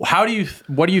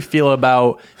 What do you feel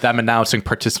about them announcing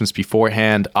participants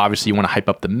beforehand? Obviously, you want to hype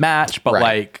up the match, but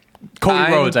like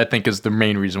Cody Rhodes, I think is the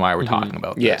main reason why we're talking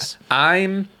about this. Yes,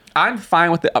 I'm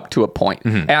fine with it up to a point,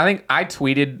 and I think I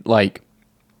tweeted like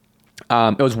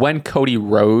it was when Cody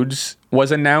Rhodes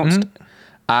was announced.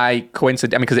 I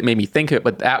coincidentally because it made me think of it,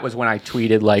 but that was when I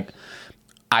tweeted like,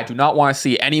 I do not want to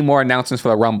see any more announcements for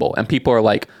the Rumble. And people are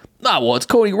like, well, it's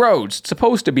Cody Rhodes. It's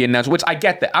supposed to be announced, which I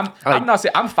get that. I'm not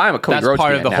saying I'm fine with Cody Rhodes. That's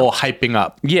part of the whole hyping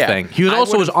up thing. He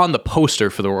was on the poster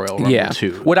for the Royal Rumble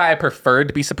too. Would I have preferred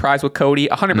to be surprised with Cody?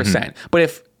 100%.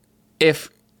 But if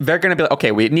they're going to be like,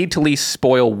 okay, we need to at least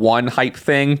spoil one hype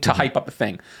thing to hype up the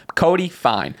thing. Cody,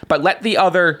 fine. But let the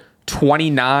other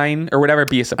 29 or whatever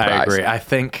be a surprise. I agree. I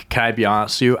think, can I be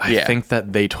honest with you? I think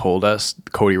that they told us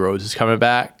Cody Rhodes is coming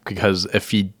back because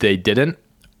if they didn't,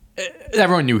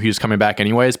 everyone knew he was coming back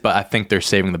anyways, but I think they're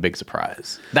saving the big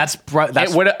surprise.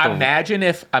 Imagine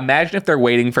if they're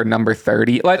waiting for number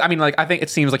 30. I think it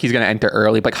seems like he's going to enter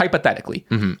early, but hypothetically,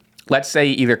 let's say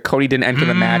either Cody didn't enter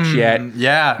the match yet.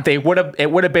 Yeah. It would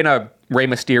have been a Rey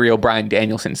Mysterio, Bryan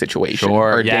Danielson situation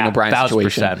or Daniel Bryan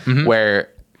situation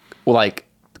where like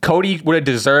Cody would have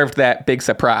deserved that big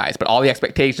surprise, but all the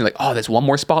expectations, like, there's one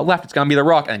more spot left. It's going to be The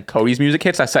Rock. And Cody's music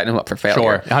hits, that's setting him up for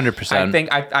failure. Sure, 100%. I think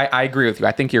I agree with you.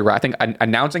 I think you're right. I think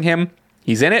announcing him,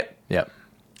 he's in it. Yep.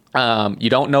 You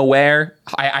don't know where.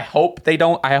 I hope they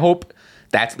don't. I hope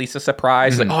that's at least a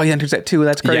surprise. Like, oh, he enters at 2.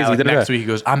 That's crazy. Yeah, like next week he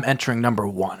goes, I'm entering number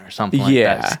 1 or something like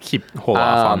that. Just hold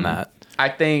off on that. I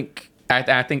think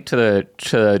to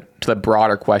the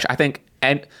broader question, I think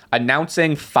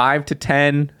announcing 5 to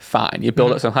 10, fine. You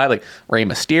build up some high, like Rey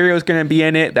Mysterio is going to be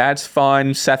in it. That's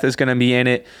fun. Seth is going to be in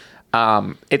it.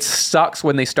 It sucks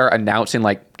when they start announcing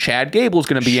like Chad Gable's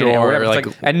going to be in it or whatever. Like,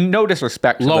 and no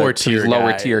disrespect to lower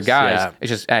tier guys.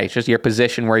 Yeah. It's just your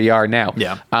position where you are now.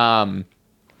 Yeah.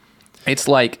 It's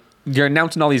like you're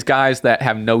announcing all these guys that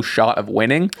have no shot of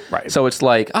winning. Right. So it's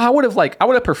like, I would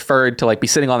have preferred to like be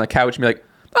sitting on the couch and be like,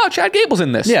 oh, Chad Gable's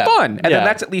in this. Yeah. Fun. And then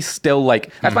that's at least still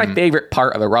like, that's my favorite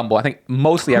part of the Rumble. I think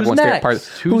mostly everyone's favorite part.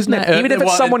 Who's next? Even if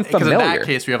it's someone familiar. Because in that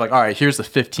case, we have like, all right, here's the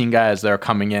 15 guys that are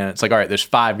coming in. It's like, all right, there's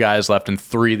 5 guys left and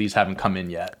 3 of these haven't come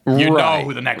in yet. You know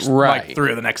who the next, like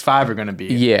 3 of the next 5 are going to be.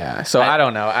 Yeah. So I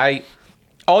don't know.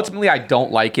 Ultimately, I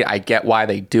don't like it. I get why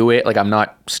they do it. Like, I'm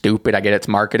not stupid. I get it's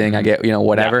marketing. I get,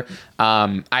 whatever.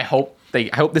 Yeah. I hope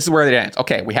this is where it ends.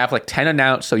 Okay, we have like 10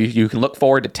 announced, so you can look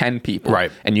forward to 10 people.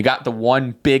 Right. And you got the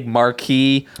one big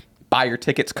marquee, buy your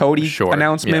tickets, Cody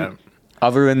announcement. Yeah.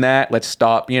 Other than that, let's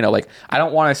stop. Like, I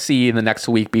don't want to see in the next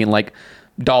week being like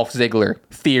Dolph Ziggler,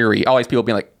 Theory, all these people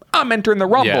being like, I'm entering the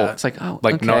Rumble. Yeah. It's like, oh,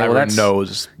 like okay, no, everyone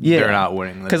knows they're not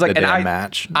winning the damn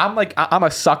match. I'm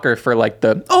a sucker for like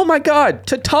oh my God,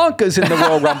 Tatanka's in the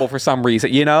Royal Rumble for some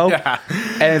reason, Yeah.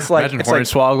 And it's like, imagine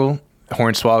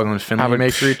Hornswoggle and Finley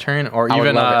make a return, or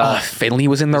even Finley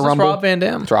was in the Rumble. Rob Van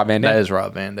Dam. It's Rob Van Dam. That is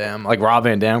Rob Van Dam. Like Rob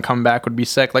Van Dam coming back would be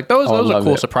sick. Like those are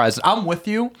cool surprises. I'm with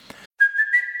you.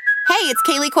 Hey, it's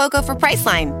Kaylee Cuoco for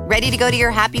Priceline. Ready to go to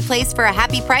your happy place for a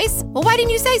happy price? Well, why didn't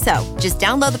you say so? Just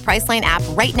download the Priceline app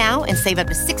right now and save up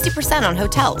to 60% on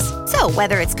hotels. So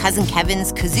whether it's Cousin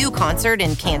Kevin's Kazoo Concert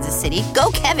in Kansas City,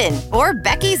 go Kevin, or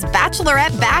Becky's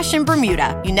Bachelorette Bash in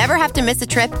Bermuda, you never have to miss a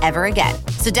trip ever again.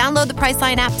 So download the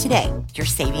Priceline app today. Your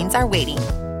savings are waiting.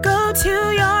 Go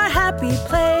to your happy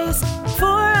place for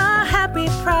a happy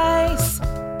price.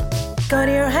 Go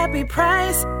to your happy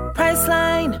price,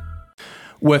 Priceline.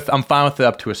 I'm fine with it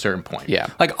up to a certain point. Yeah.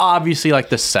 Like, obviously, like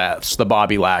the Seths, the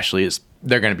Bobby Lashley's,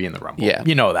 they're going to be in the Rumble. Yeah.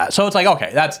 You know that. So it's like,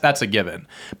 okay, that's a given.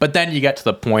 But then you get to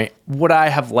the point, would I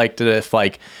have liked it if,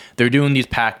 like, they're doing these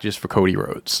packages for Cody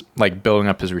Rhodes, like, building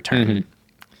up his return? Mm-hmm.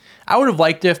 I would have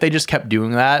liked it if they just kept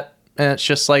doing that. And it's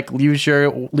just like, leaves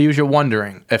you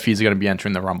wondering if he's going to be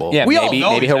entering the Rumble. Yeah, maybe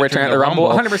he'll return at the Rumble.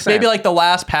 100%. Maybe, like, the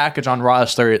last package on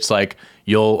roster, it's like,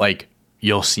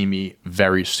 you'll see me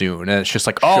very soon. And it's just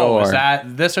like, is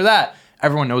that this or that?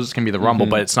 Everyone knows it's going to be the Rumble,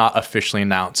 but it's not officially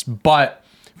announced. But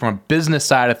from a business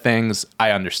side of things,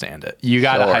 I understand it. You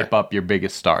got to hype up your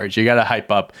biggest stars. You got to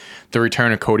hype up the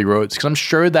return of Cody Rhodes, because I'm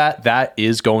sure that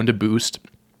is going to boost,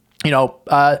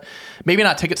 maybe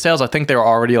not ticket sales. I think they were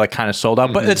already like kind of sold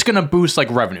out, but it's going to boost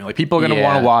like revenue. Like people are going to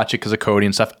want to watch it because of Cody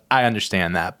and stuff. I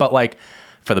understand that. But like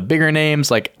for the bigger names,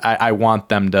 like I want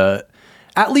them to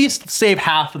at least save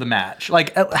half of the match,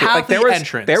 like half the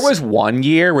entrance. There was one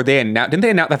year where they announced, didn't they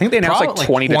announce? I think they announced like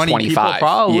 20 to 25.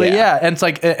 Probably, yeah. And it's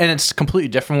like, and it's completely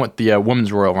different with the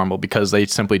Women's Royal Rumble because they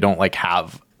simply don't like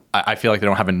have. I feel like they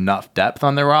don't have enough depth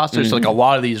on their roster. So like a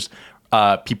lot of these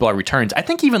people are returns. I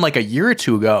think even like a year or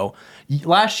two ago,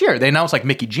 last year, they announced like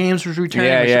Mickie James was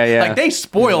returning. Yeah. Like they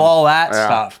spoil all that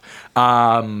stuff.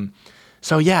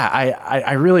 So yeah,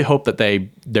 I really hope that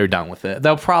they're done with it.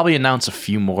 They'll probably announce a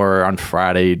few more on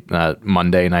Friday,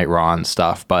 Monday Night Raw and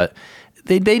stuff, but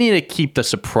they need to keep the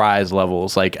surprise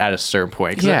levels like at a certain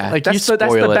point. Yeah, like that's the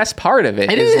best part of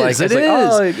it. It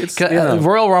is.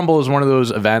 Royal Rumble is one of those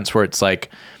events where it's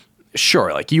like,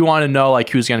 sure, like you want to know like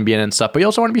who's going to be in and stuff, but you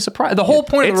also want to be surprised. The whole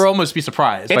point of the Royal Rumble is to be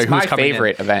surprised. It's my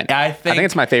favorite event. I think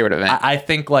it's my favorite event. I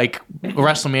think like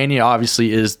WrestleMania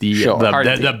obviously is the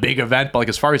big event, but like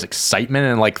as far as excitement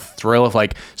and like thrill of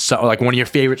like like one of your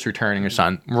favorites returning or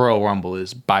something, Royal Rumble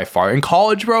is by far. In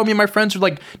college, bro, me and my friends would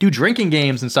like do drinking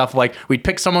games and stuff. Like we'd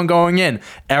pick someone going in,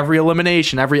 every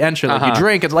elimination, every entrance, like you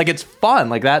drink. It's like it's fun,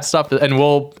 like that stuff. And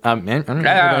we'll I don't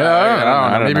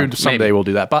know. Maybe someday we'll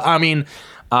do that. But I mean.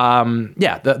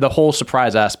 The whole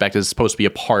surprise aspect is supposed to be a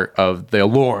part of the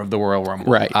allure of the Royal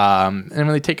Rumble. Right. And when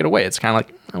they take it away, it's kind of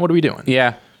like, what are we doing?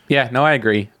 Yeah. No, I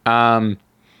agree. I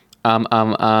don't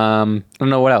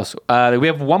know what else. We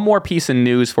have one more piece of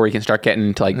news before we can start getting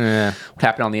into like what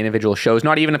happened on the individual shows.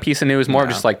 Not even a piece of news, more of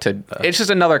just like it's just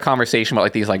another conversation about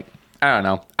like these like, I don't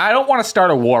know. I don't want to start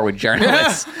a war with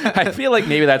journalists. I feel like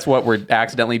maybe that's what we're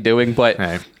accidentally doing, but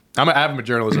hey, I'm a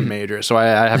journalism major, so I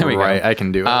have a right. I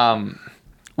can do it.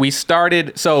 We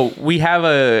have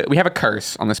a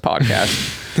curse on this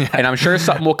podcast, and I'm sure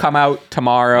something will come out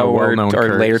tomorrow or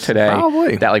later today.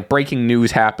 Probably. That like breaking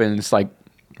news happens like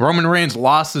Roman Reigns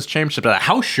lost his championship at a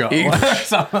house show.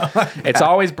 It's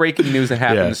always breaking news that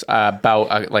happens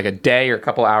about like a day or a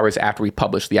couple hours after we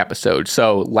publish the episode.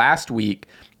 So last week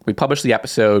we published the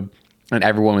episode and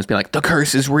everyone was being like, the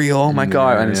curse is real. Oh my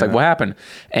God. And it's like, what happened?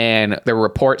 And there were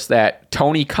reports that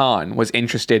Tony Khan was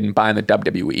interested in buying the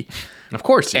WWE. Of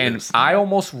course he is. I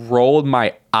almost rolled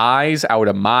my eyes out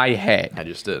of my head. I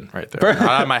just did right there. Not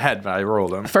out of my head, but I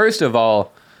rolled them. First of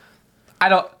all, I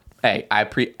love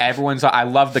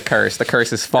the curse. The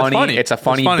curse is funny. It's a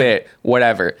funny bit.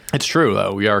 Whatever. It's true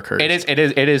though. We are cursed.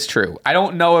 It is true. I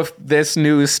don't know if this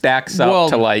news stacks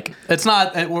up to like. It's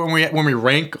not when we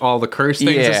rank all the curse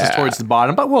things. This is towards the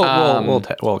bottom, but we'll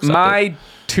accept my it.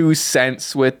 2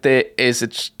 cents with it is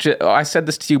it's just, I said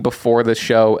this to you before the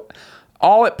show.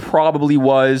 All it probably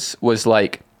was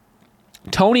like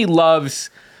Tony loves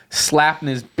slapping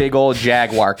his big old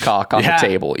Jaguar cock on the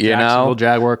table, you know?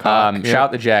 Jaguar cock. Shout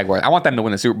out the Jaguars. I want them to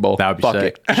win the Super Bowl. That would be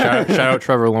sick. Shout out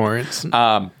Trevor Lawrence.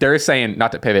 They're saying,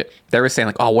 not to pivot, they were saying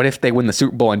like, oh, what if they win the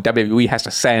Super Bowl and WWE has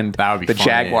to send the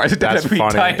Jaguars the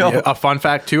WWE title? Yeah, a fun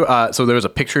fact too. So there was a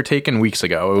picture taken weeks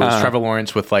ago. It was Trevor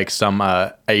Lawrence with like some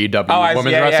AEW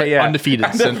women's wrestler,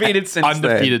 undefeated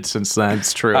since then.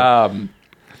 It's true.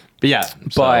 But yeah,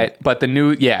 but the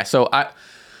new So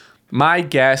my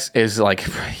guess is like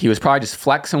he was probably just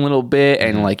flexing a little bit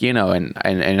and like, you know, and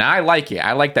I like it.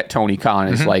 I like that Tony Khan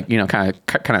is like, you know, kind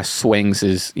of swings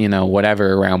his, you know,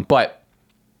 whatever around. But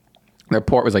the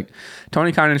report was like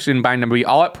Tony Khan interested in buying WWE.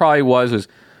 All it probably was,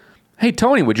 hey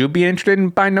Tony, would you be interested in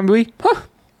buying WWE? Huh?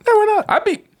 No, why not?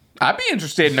 I'd be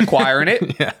interested in acquiring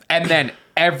it. Yeah. And then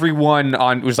everyone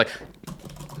was like,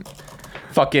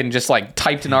 fucking just like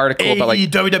typed an article about like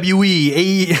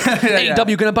WWE,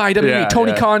 AEW gonna buy WWE,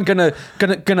 Tony Khan gonna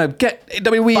get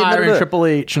WWE, firing Triple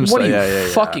H. And what are you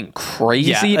fucking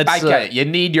crazy? I get it. You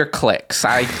need your clicks.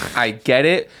 I get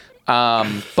it.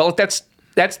 But that's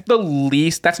the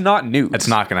least. That's not news. It's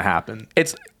not gonna happen.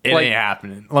 It like, ain't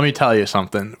happening. Let me tell you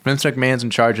something. Vince McMahon's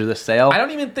in charge of this sale. I don't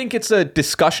even think it's a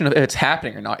discussion of if it's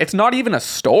happening or not. It's not even a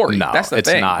story. No, that's the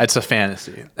thing. It's not. It's a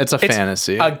fantasy. It's a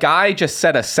fantasy. A guy just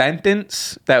said a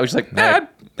sentence that was like,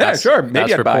 sure,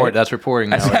 maybe I'd buy it. That's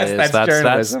reporting nowadays. That's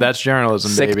journalism. That's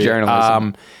journalism, Sick baby.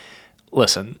 journalism.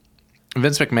 Listen,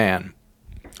 Vince McMahon.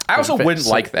 I also wouldn't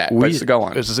like that. But go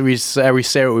on. We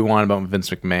say what we want about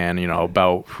Vince McMahon, you know,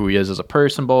 about who he is as a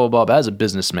person, blah, blah, blah. But as a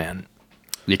businessman,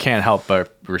 you can't help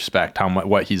but respect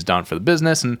what he's done for the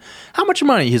business and how much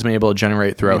money he's been able to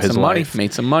generate throughout his life.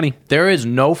 Made some money. There is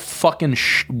no fucking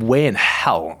way in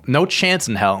hell, no chance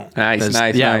in hell.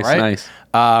 Nice.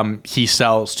 He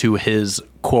sells to his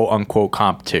quote unquote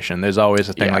competition. There's always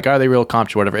a thing like, are they real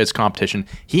competition? Whatever, it's competition.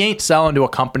 He ain't selling to a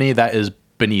company that is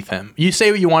beneath him. You say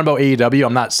what you want about AEW.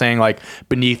 I'm not saying like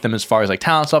beneath them as far as like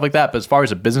talent, stuff like that, but as far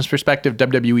as a business perspective,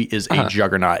 WWE is a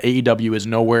juggernaut. AEW is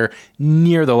nowhere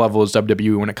near the level as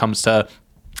WWE when it comes to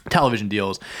television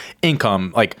deals,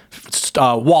 income, like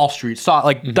Wall Street,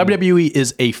 WWE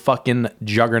is a fucking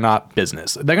juggernaut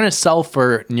business. They're going to sell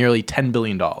for nearly $10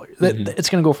 billion. It's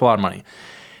going to go for a lot of money.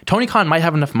 Tony Khan might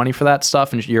have enough money for that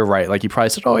stuff, and you're right. Like, he probably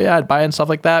said, oh yeah, I'd buy it and stuff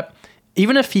like that.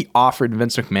 Even if he offered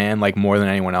Vince McMahon like more than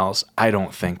anyone else, I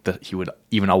don't think that he would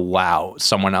even allow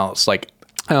someone else I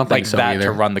don't think so that either.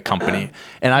 To run the company.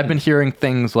 And I've been hearing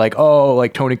things like, oh,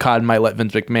 like Tony Khan might let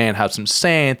Vince McMahon have some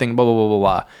say and thing, blah, blah, blah, blah,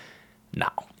 blah. No,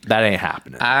 that ain't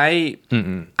happening. I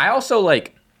also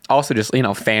just, you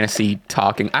know, fantasy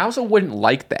talking. I also wouldn't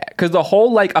like that because the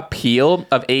whole like appeal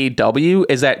of AEW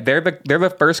is that they're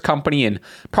the first company in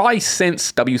probably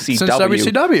since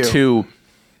WCW to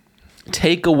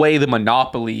take away the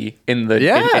monopoly in the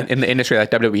in the industry that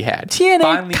WWE had.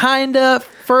 TNA kind of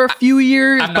for a few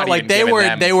years, but like they were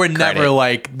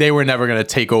never going to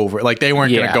take over. Like they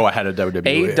weren't going to go ahead of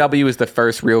WWE. AEW is the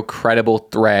first real credible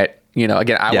threat. You know,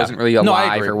 again, I wasn't really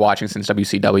alive or watching since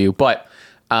WCW, but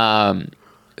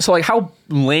so like how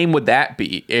lame would that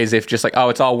be? Is if just like, oh,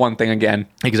 it's all one thing again.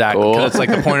 Exactly. Because it's like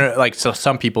the point of like, so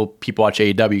some people watch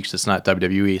AEW because it's not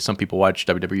WWE. Some people watch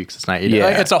WWE because it's not AEW. Yeah.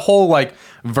 Like, it's a whole like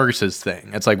versus thing.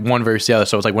 It's like one versus the other.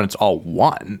 So it's like when it's all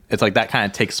one, it's like that kind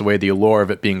of takes away the allure of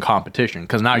it being competition.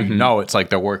 Because now you know it's like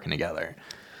they're working together.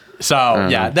 So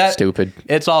that's stupid.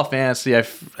 It's all fantasy.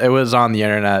 It was on the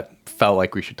internet. Felt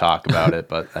like we should talk about it,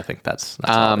 but I think that's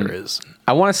all there is.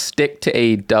 I want to stick to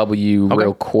AEW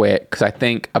real quick because I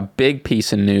think a big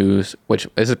piece of news, which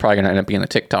this is probably going to end up being a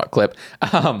TikTok clip.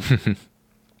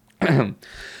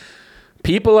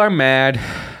 People are mad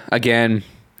again,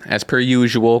 as per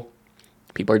usual.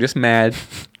 People are just mad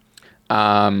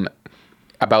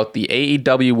about the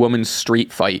AEW women's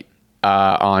street fight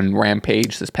on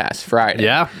Rampage this past Friday.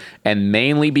 Yeah. And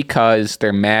mainly because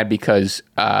they're mad because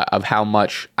of how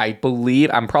much, I believe,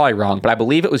 I'm probably wrong, but I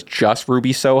believe it was just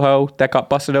Ruby Soho that got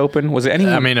busted open. Was it any?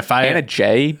 I mean, Anna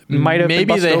Jay might have been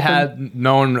busted open. Had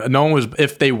no one was,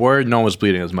 if they were, no one was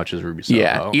bleeding as much as Ruby Soho.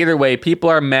 Yeah. Either way, people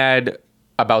are mad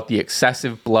about the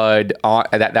excessive blood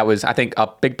that was, I think a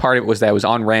big part of it was that it was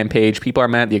on Rampage. People are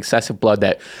mad at the excessive blood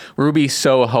that Ruby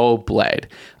Soho bled.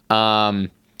 I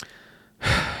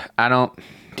don't.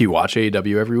 Do you watch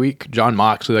AEW every week? John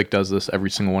Moxley does this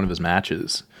every single one of his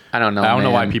matches. I don't know. I don't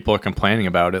know why people are complaining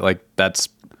about it. Like that's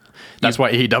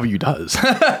what AEW does.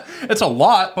 It's a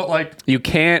lot, but you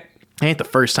can't. It ain't the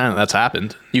first time that's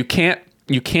happened. You can't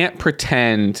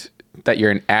pretend that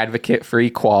you're an advocate for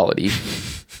equality.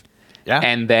 Yeah.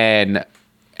 And then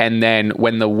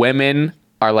when the women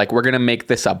are like, we're gonna make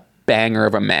this a banger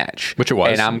of a match, which it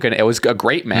was, and it was a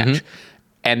great match. Mm-hmm.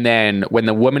 And then when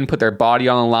the women put their body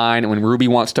on the line, and when Ruby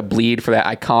wants to bleed for that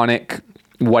iconic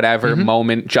whatever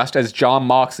moment, just as John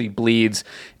Moxley bleeds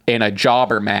in a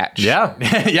jobber match. Yeah.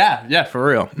 yeah, for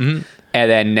real. Mm-hmm.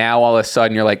 And then now all of a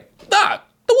sudden you're like, the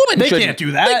women they can't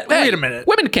do that. Wait a minute.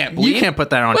 Women can't bleed. You can't put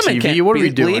that on TV. What are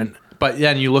we doing? But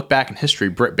then you look back in history,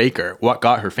 Britt Baker, what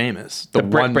got her famous? The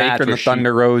Britt Baker and the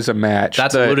Thunder Rosa match.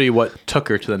 That's literally what took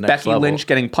her to the next level. Becky Lynch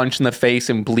getting punched in the face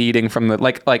and bleeding from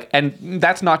the and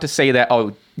that's not to say that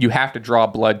you have to draw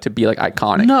blood to be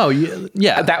iconic. No,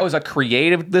 yeah, that was a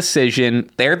creative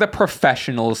decision. They're the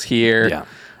professionals here. Yeah,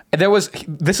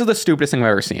 this is the stupidest thing I've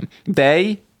ever seen.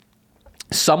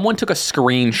 Someone took a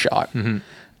screenshot. Mm-hmm.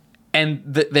 And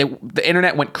the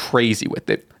internet went crazy with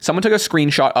it. Someone took a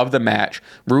screenshot of the match.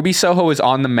 Ruby Soho is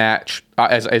on the match,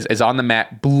 is on the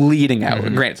mat, bleeding out.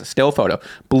 Mm-hmm. Granted, it's a still photo,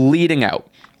 bleeding out.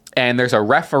 And there's a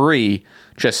referee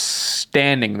just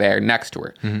standing there next to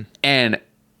her. Mm-hmm. And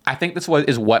I think this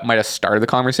is what might have started the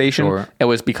conversation. Sure. It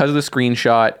was because of the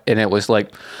screenshot, and it was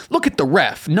like, look at the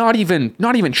ref, not even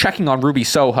checking on Ruby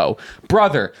Soho,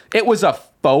 brother. It was a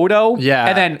photo. Yeah.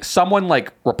 And then someone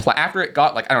reply after it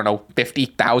got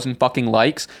 50,000 fucking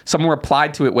likes. Someone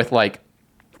replied to it with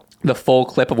the full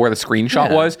clip of where the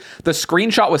screenshot was. The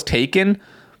screenshot was taken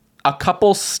a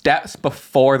couple steps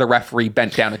before the referee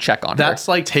bent down to check on her. That's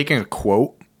like taking a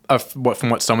quote from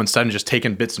what someone said and just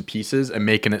taking bits and pieces and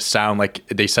making it sound like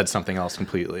they said something else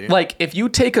completely. If you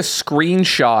take a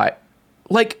screenshot,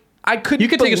 I couldn't. You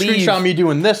could take a screenshot of me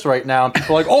doing this right now, and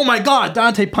people are like, "Oh my god,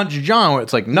 Dante punched John." Where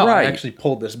it's like, no, I actually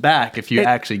pulled this back. If you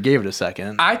actually gave it a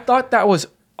second, I thought that was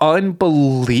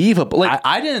unbelievable.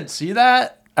 I didn't see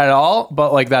that at all,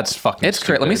 but that's fucking. It's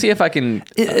great. Let me see if I can.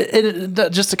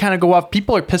 Just to kind of go off,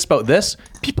 people are pissed about this.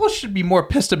 People should be more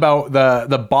pissed about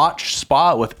the botched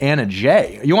spot with Anna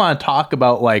Jay. You want to talk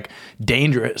about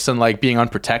dangerous and being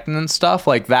unprotected and stuff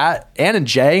like that? Anna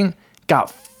Jay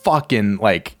got fucking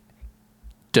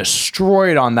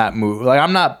destroyed on that move.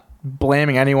 I'm not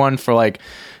blaming anyone for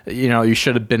you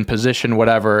should have been positioned,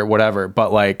 whatever.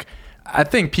 But I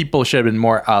think people should have been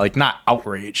more not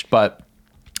outraged, but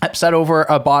upset over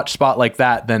a botched spot like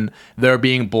that than there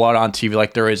being blood on TV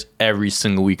like there is every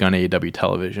single week on AEW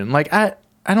television. I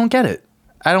don't get it.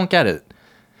 I don't get it.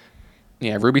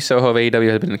 Yeah, Ruby Soho of AEW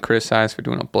has been criticized for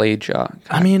doing a blade job.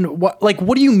 I mean, what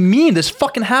do you mean? This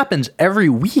fucking happens every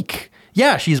week.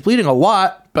 Yeah, she's bleeding a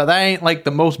lot, but that ain't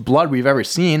the most blood we've ever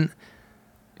seen.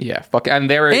 Yeah,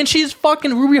 and she's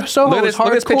fucking Ruby Soho. Look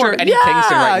at this picture of Eddie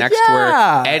Kingston right next to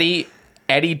her.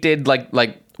 Eddie did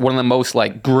one of the most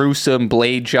gruesome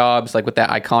blade jobs, with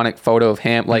that iconic photo of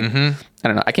him. I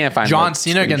don't know, I can't find John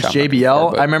Cena against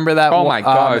JBL. I remember that. Oh my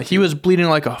god, he was bleeding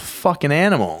like a fucking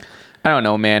animal. I don't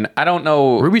know, man. I don't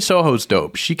know. Ruby Soho's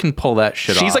dope. She can pull that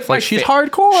shit off. She's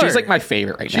hardcore. She's my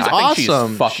favorite right now. She's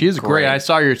awesome. She's great. I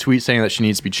saw your tweet saying that she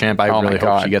needs to be champ. I really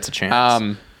hope she gets a chance.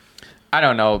 I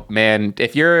don't know, man.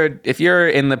 If you're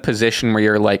in the position where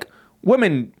you're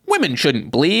women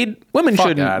shouldn't bleed. Women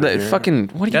shouldn't fucking.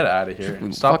 What are Get you? out of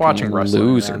here. Stop watching wrestling.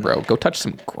 Loser, bro. Go touch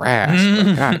some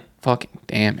grass. God fucking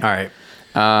damn it. All right.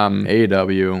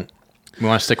 AEW. We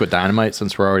want to stick with Dynamite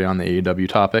since we're already on the AEW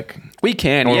topic. We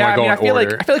can. Yeah, I feel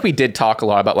like we did talk a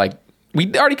lot about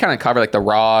we already kind of covered the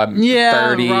Raw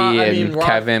 30 and Raw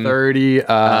Kevin 30.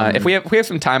 If we have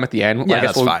some time at the end, I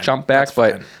guess we'll jump back.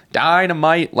 But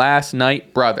Dynamite last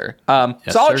night, brother.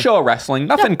 Solid show of wrestling.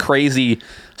 Nothing crazy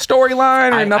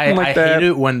storyline or nothing like that. I hate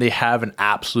it when they have an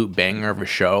absolute banger of a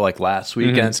show like last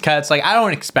week. And it's I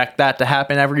don't expect that to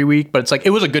happen every week, but it's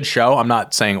it was a good show. I'm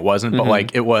not saying it wasn't,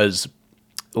 but it was.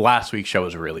 Last week's show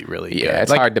was really, really good. Yeah, it's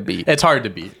hard to beat. It's hard to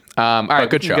beat. All right,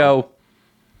 good show.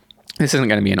 This isn't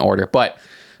going to be in order, but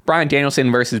Bryan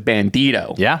Danielson versus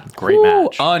Bandito. Yeah, great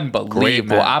match. Unbelievable. Great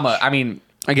match.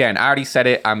 again, I already said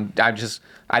it.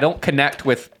 I don't connect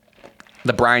with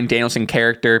the Bryan Danielson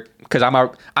character because I'm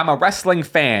a wrestling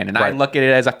fan and I look at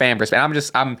it as a fan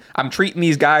perspective. I'm treating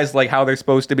these guys like how they're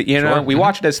supposed to be. You know, we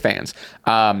watch it as fans.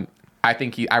 I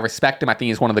think I respect him. I think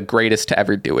he's one of the greatest to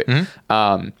ever do it.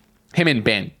 Him and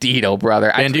Bandito,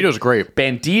 brother. Bandito's great.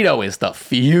 Bandito is the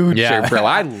future, bro.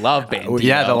 I love Bandito.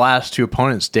 Yeah, the last two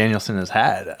opponents Danielson has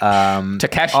had.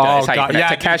 Takeshita. Oh, God.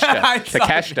 yeah.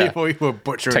 Takeshita. People were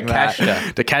butchering Takeshita.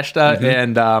 that. Takeshita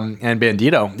and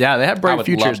Bandito. Yeah, they have bright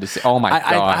futures. Oh my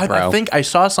God, bro. I think I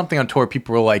saw something on tour.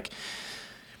 People were like,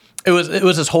 it was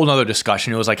this whole nother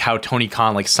discussion. It was like how Tony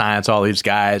Khan like signs all these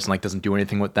guys and like doesn't do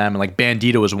anything with them. And like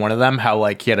Bandito was one of them. How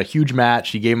like he had a huge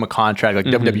match. He gave him a contract. Like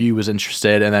WWE was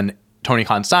interested, and then Tony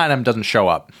Khan signed him. Doesn't show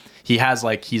up. He has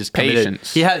like he's committed.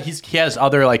 Patience. He has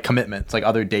other like commitments, like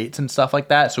other dates and stuff like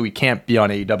that. So he can't be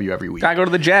on AEW every week. Gotta go to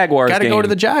the Jaguars. Gotta game. go to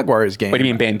the Jaguars game. What do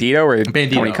you mean, Bandito or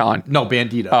Tony Khan? No,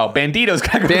 Bandito. Oh, Bandito's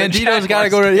gotta go. Bandito's gotta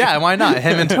go to. Yeah, why not?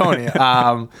 Him and Tony.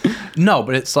 No,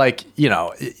 but it's like, you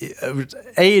know,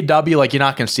 AEW, like you're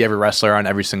not gonna see every wrestler on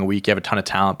every single week. You have a ton of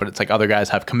talent, but it's like other guys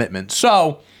have commitments.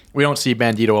 So we don't see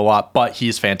Bandito a lot, but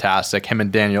he's fantastic. Him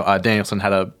and Danielson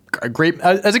had a great,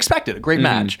 as expected, a great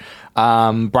match.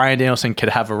 Bryan Danielson could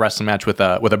have a wrestling match with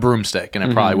a broomstick, and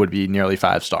it probably would be nearly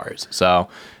 5 stars. So,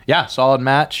 yeah, solid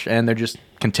match, and they're just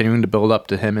continuing to build up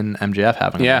to him and MJF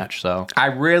having a match. So I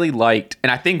really liked,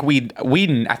 and I think we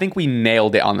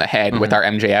nailed it on the head with our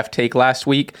MJF take last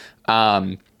week. He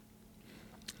was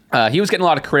getting a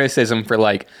lot of criticism for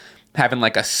like having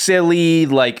like a silly,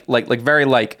 like very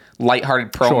like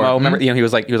lighthearted promo. Sure. Remember, you know, he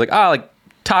was like,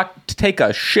 take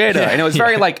a shit, and it was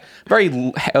very like very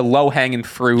low hanging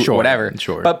fruit, whatever.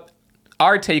 Sure. But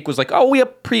our take was like,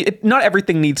 not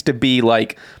everything needs to be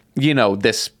like, you know,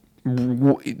 this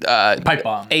pipe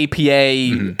bomb,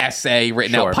 APA essay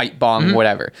written out, pipe bomb,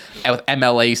 whatever, and with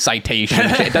MLA citation.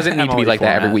 It doesn't need to be like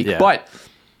that every week, but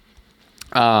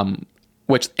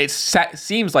which it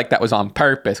seems like that was on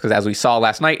purpose, because as we saw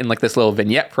last night in like this little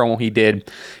vignette promo he did,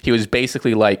 he was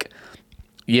basically like,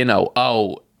 he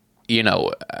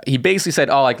basically said,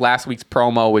 like last week's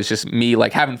promo was just me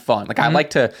like having fun. Like I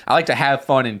like to have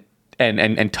fun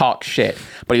and talk shit.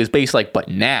 But he was basically like, but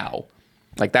now,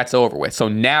 like that's over with. So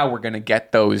now we're gonna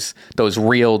get those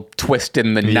real twist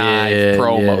in the knife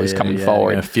promos coming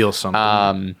forward. I feel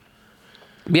something.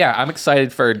 Yeah, I'm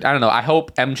excited for. I don't know. I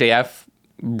hope MJF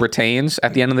retains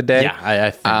at the end of the day. Yeah,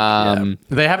 I think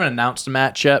they haven't announced a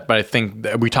match yet, but I think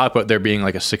we talked about there being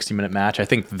like a 60-minute match. I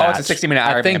think that's it's a 60-minute.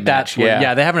 I think that's match.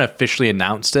 What, they haven't officially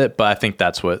announced it, but I think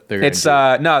that's what they're. It's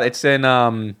it's in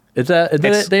it's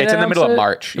in the middle of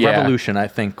March. Revolution, I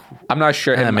think. I'm not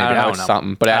sure. Maybe I don't know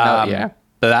something, but I know.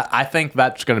 But I think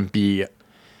that's going to be.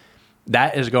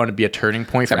 That is going to be a turning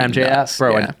point for MJF,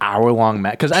 bro. An hour-long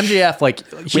match, because MJF, like,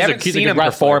 we haven't seen him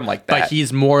perform like that, but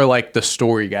he's more like the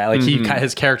story guy. Like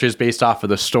his character is based off of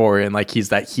the story, and like he's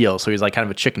that heel, so he's like kind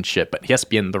of a chicken shit. But he has to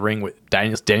be in the ring with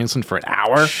Danielson for an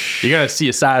hour. You're gonna see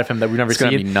a side of him that we've never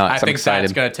seen. Gonna be nuts. I think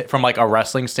that's gonna take, from like a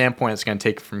wrestling standpoint, it's gonna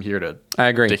take from here to. I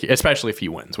agree, especially if he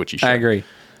wins, which he should. I agree.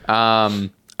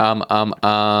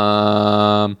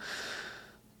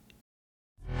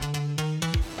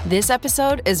 This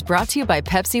episode is brought to you by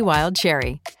Pepsi Wild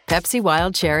Cherry. Pepsi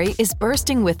Wild Cherry is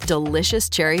bursting with delicious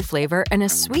cherry flavor and a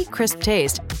sweet, crisp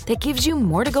taste that gives you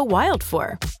more to go wild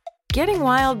for. Getting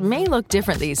wild may look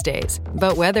different these days,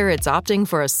 but whether it's opting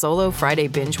for a solo Friday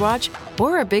binge watch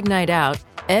or a big night out,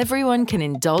 everyone can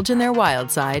indulge in their wild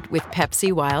side with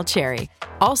Pepsi Wild Cherry.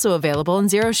 Also available in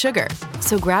Zero Sugar.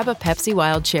 So grab a Pepsi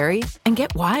Wild Cherry and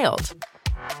get wild.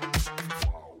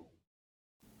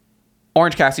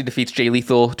 Orange Cassidy defeats Jay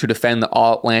Lethal to defend the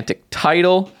All-Atlantic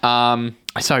title. I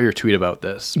saw your tweet about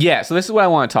this. Yeah, so this is what I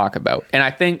want to talk about. And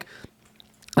I think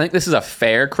this is a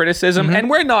fair criticism. And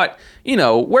we're not,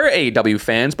 we're AEW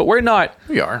fans, but we're not.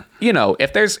 We are.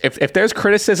 If there's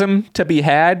criticism to be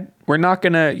had, we're not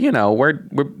going to,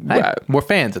 we're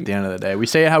fans at the end of the day. We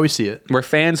say it how we see it. We're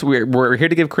fans. We're here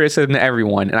to give criticism to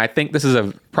everyone. And I think this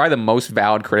is probably the most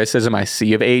valid criticism I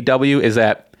see of AEW is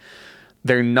that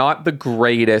they're not the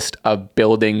greatest of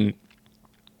building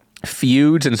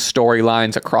feuds and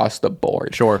storylines across the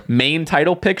board. Sure. Main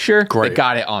title picture, great. They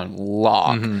got it on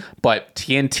lock. But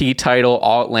TNT title,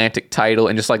 All-Atlantic title,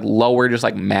 and just like lower just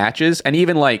like matches. And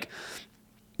even like,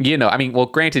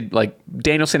 granted, like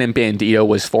Danielson and Bandito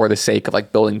was for the sake of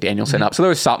like building Danielson up. So there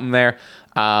was something there.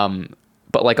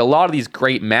 But like a lot of these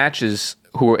great matches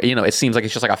it seems like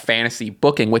it's just like a fantasy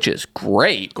booking, which is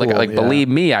great. Cool, believe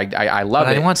me, I love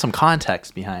it. I want some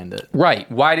context behind it. Right.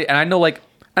 And I know, like,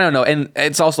 I don't know. And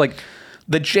it's also like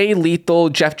the Jay Lethal,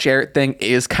 Jeff Jarrett thing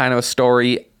is kind of a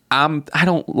story. I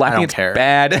think it's care.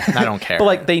 bad. I don't care. But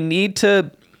like they need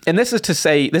to, and this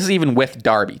is even with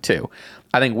Darby too.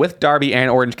 I think with Darby and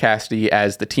Orange Cassidy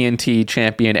as the TNT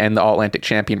champion and the All Atlantic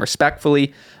champion,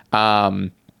 respectfully,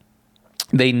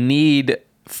 they need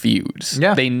feuds.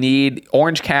 Yeah. They need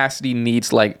Orange Cassidy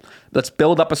needs like, let's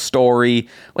build up a story.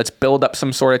 Let's build up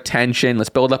some sort of tension. Let's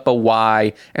build up a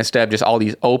why instead of just all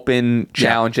these open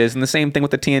challenges. And the same thing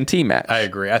with the TNT match. I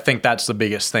agree. I think that's the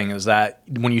biggest thing is that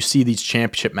when you see these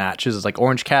championship matches, it's like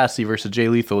Orange Cassidy versus Jay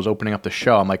Lethal is opening up the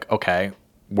show. I'm like, okay,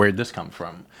 where'd this come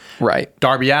from? Right.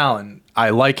 Darby Allin,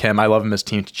 I like him. I love him as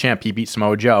TNT champ. He beat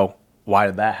Samoa Joe. Why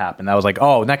did that happen? That was like,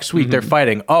 oh, next week they're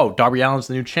fighting. Oh, Darby Allin's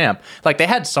the new champ. Like they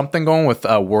had something going with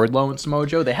Wardlow and Samoa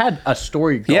Joe. They had a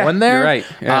story going there. You're right.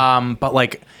 Yeah. But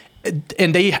like,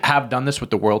 and they have done this with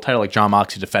the world title, like John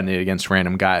Moxley defending it against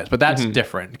random guys. But that's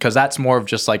different because that's more of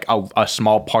just like a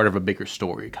small part of a bigger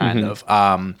story, kind of.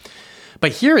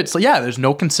 But here it's like, there's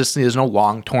no consistency. There's no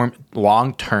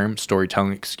long-term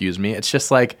storytelling. Excuse me. It's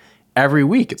just like. Every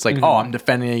week, it's like, oh, I'm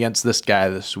defending against this guy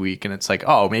this week, and it's like,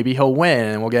 oh, maybe he'll win,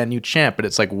 and we'll get a new champ. But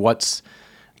it's like, what's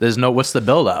the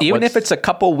build up? Even if it's a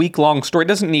couple week long story, it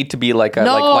doesn't need to be like as it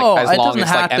long doesn't as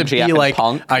have like to MJF be like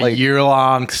and Punk. a year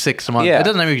long, 6 months. Yeah. It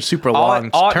doesn't have to be super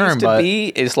long all term. It needs to be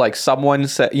is like someone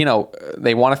said,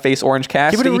 they want to face Orange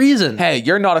Cassidy. Give it a reason. Hey,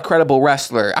 you're not a credible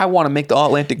wrestler. I want to make the All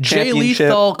Atlantic Championship.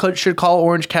 Jay Lethal should call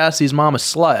Orange Cassidy's mom a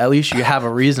slut. At least you have a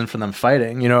reason for them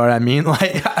fighting. You know what I mean?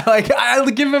 Like I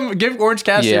give Orange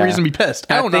Cassidy a reason to be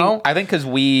pissed. I don't know. I think because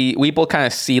we both kind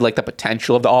of see like the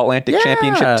potential of the All Atlantic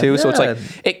Championship too. So it's like.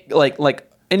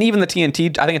 And even the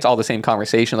TNT, I think it's all the same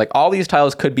conversation. Like all these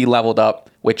titles could be leveled up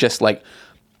with just like,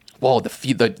 whoa, the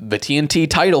TNT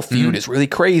title feud is really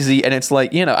crazy, and it's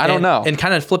like I don't know. And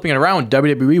kind of flipping it around,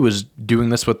 WWE was doing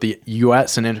this with the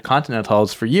US and Intercontinental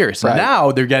titles for years. So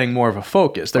now they're getting more of a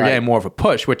focus. They're getting more of a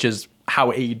push, which is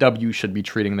how AEW should be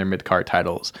treating their mid-card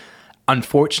titles.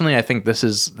 Unfortunately, I think this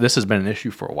has been an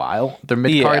issue for a while. Their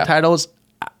mid-card titles,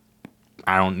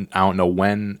 I don't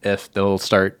know if they'll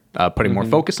start putting more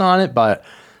focus on it, but.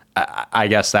 I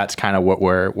guess that's kind of what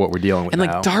we're dealing with. And like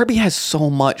now. Darby has so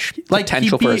much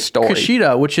potential for a story.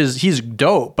 Kushida, which is he's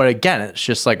dope, but again, it's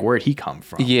just like where'd he come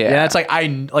from? Yeah, it's like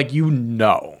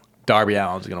Darby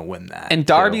Allin's gonna win that. And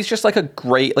Darby's just like a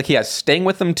great he has Sting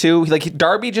with him too. Like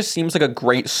Darby just seems like a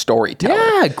great storyteller.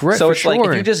 Yeah, great. So it's like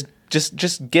if you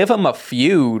just give him a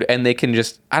feud and they can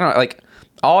just I don't know like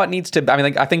all it needs to. I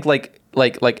mean I think like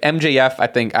MJF. I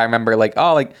think I remember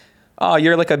oh,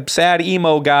 you're like a sad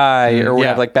emo guy or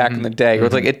whatever, like back in the day. Or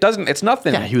it's like it's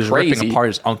nothing. Yeah, he was crazy. ripping apart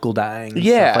his uncle dying. And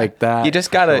stuff like that. You just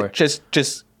gotta just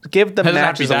give the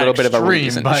matches a little bit of a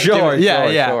reason. Sure.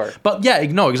 But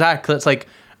no, exactly. It's like,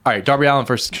 all right, Darby Allin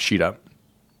versus Kushida.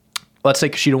 Let's say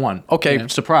Kushida won. Okay,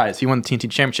 surprise, he won the TNT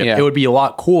Championship. Yeah. It would be a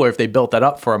lot cooler if they built that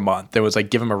up for a month. It was like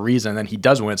give him a reason, and then he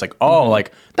does win. It's like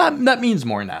like that means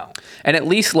more now. And at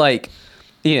least not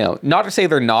to say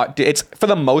they're not. It's for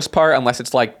the most part, unless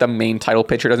it's like the main title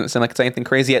picture doesn't seem like it's anything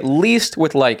crazy. At least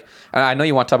with I know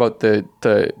you want to talk about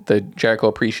the Jericho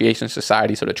Appreciation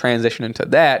Society, so to transition into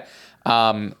that.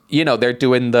 They're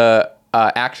doing the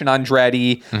Action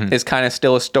Andretti is kind of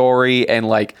still a story,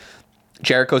 and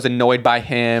Jericho's annoyed by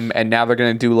him, and now they're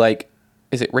gonna do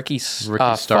is it Ricky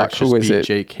Starks just beat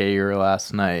Jake Hager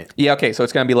last night? Yeah, okay, so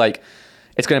it's gonna be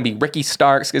it's going to be Ricky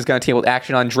Starks is going to table with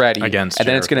Action Andretti. Against and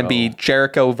then it's going to be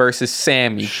Jericho versus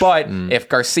Sammy. But if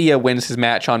Garcia wins his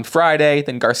match on Friday,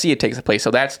 then Garcia takes the place. So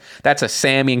that's a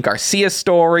Sammy and Garcia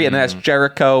story. And then that's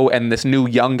Jericho and this new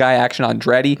young guy, Action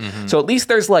Andretti. So at least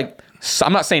there's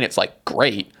I'm not saying it's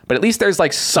great, but at least there's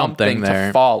something to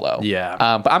follow.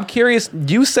 Yeah. But I'm curious.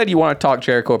 You said you want to talk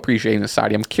Jericho Appreciation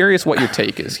Society. I'm curious what your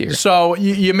take is here. So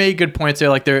you made good points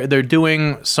there. They're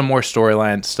doing some more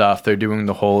storyline stuff. They're doing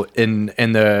the whole in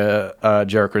the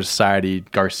Jericho Society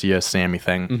Garcia Sammy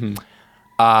thing.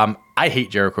 I hate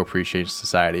Jericho Appreciation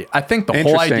Society. I think the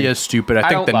whole idea is stupid. I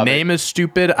think the name is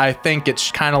stupid. I think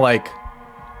it's kind of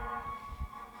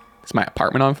Is my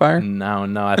apartment on fire?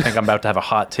 No. I think I'm about to have a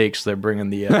hot take, so they're bringing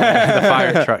the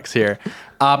fire trucks here.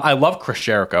 I love Chris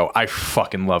Jericho. I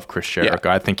fucking love Chris Jericho.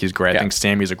 Yeah. I think he's great. I think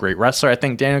Sammy's a great wrestler. I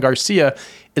think Daniel Garcia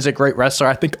is a great wrestler.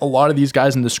 I think a lot of these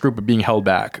guys in this group are being held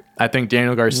back. I think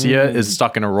Daniel Garcia is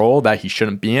stuck in a role that he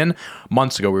shouldn't be in.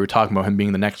 Months ago, we were talking about him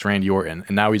being the next Randy Orton,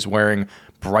 and now he's wearing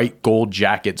bright gold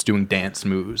jackets doing dance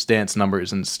moves, dance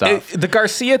numbers and stuff. The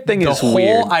Garcia thing is weird.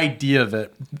 The whole idea of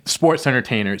it, sports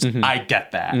entertainers, I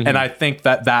get that. And I think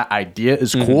that idea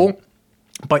is cool.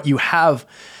 But you have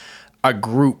a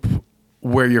group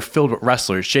where you're filled with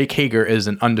wrestlers. Jake Hager is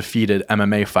an undefeated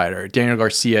MMA fighter. Daniel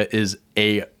Garcia is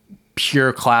a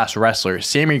pure class wrestler.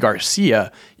 Sammy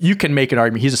Garcia, you can make an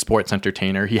argument. He's a sports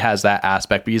entertainer. He has that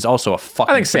aspect, but he's also a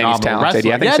fucking phenomenal wrestler.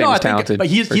 Yeah, I think Sammy's talented. But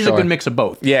he's a good mix of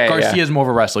both. Yeah, Garcia's more of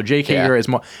a wrestler. Jake Hager is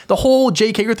more. The whole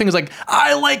Jake Hager thing is like,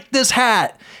 I like this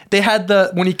hat. They had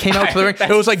when he came out to the ring, it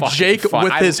was like Jake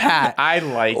with his hat. I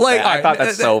like that. I thought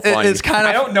that's so funny. It's kind of.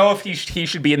 I don't know if he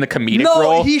should be in the comedic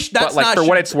role. But like for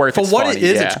what it's worth, for what it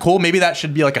is, it's cool. Maybe that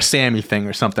should be like a Sammy thing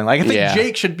or something. Like I think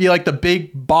Jake should be like the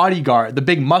big bodyguard, the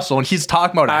big muscle, and he's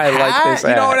talking about a hat. Like this.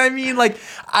 You know what I mean? Like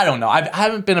I don't know. I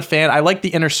haven't been a fan. I like the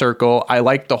Inner Circle. I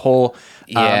like the whole,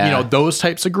 those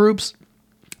types of groups.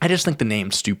 I just think the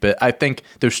name's stupid. I think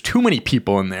there's too many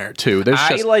people in there too. There's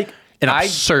just an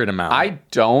absurd amount. I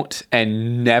don't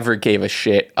and never gave a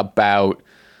shit about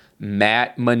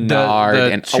Matt Menard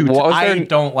and what was I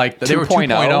don't like that. They were 2.0 in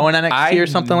NXT or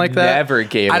something like that. Never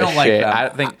gave a shit. I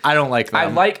don't like them. I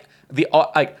like the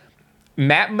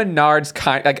Matt Menard's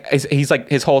kind like he's like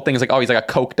his whole thing is like, oh, he's like a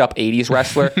coked up 80s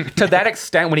wrestler. To that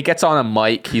extent, when he gets on a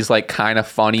mic, he's like kind of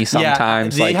funny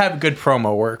sometimes. Yeah, they have good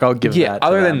promo work. I'll give that.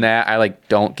 Other than that, I like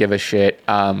don't give a shit.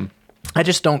 I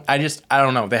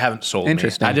don't know. They haven't sold me.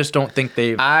 I just don't think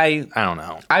they've. I don't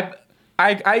know. I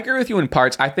agree with you in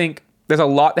parts. I think there's a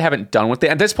lot they haven't done with it.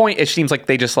 At this point, it seems like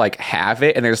they just like have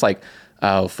it and they're just like,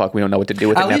 oh fuck, we don't know what to do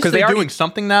with it now. Because they're doing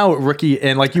something now, Ricky,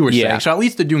 and like you were saying. So at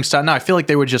least they're doing something now. I feel like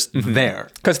they were just there.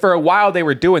 Because for a while they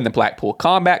were doing the Blackpool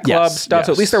Combat Club stuff.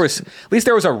 So at least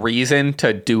there was a reason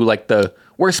to do like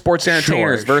we're sports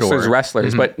entertainers versus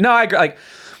wrestlers. But no, I agree. Like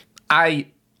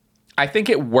I think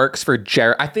it works for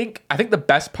Jericho. I think the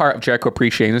best part of Jericho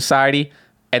Appreciation Society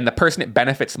and the person it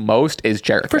benefits most is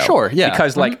Jericho. For sure, yeah.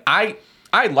 Because like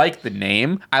I like the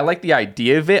name. I like the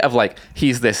idea of it of like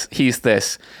he's this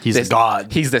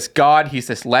god. He's this god, he's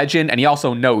this legend, and he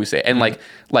also knows it. And like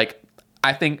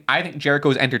I think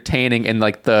Jericho's entertaining in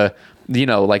like I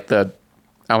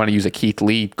want to use a Keith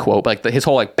Lee quote, but like his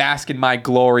whole like bask in my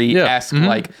glory-esque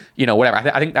like, whatever.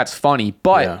 I think that's funny,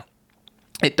 but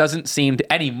it doesn't seem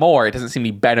to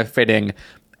be benefiting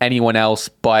anyone else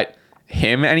but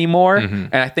him anymore.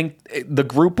 And I think the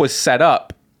group was set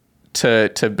up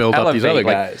to build up these other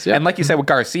guys. And like you said with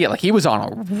Garcia, like he was on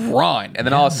a run and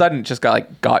then all of a sudden it just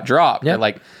got dropped. Yeah.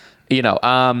 Like,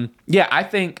 I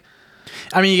think.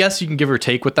 I mean, yes, you can give or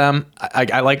take with them.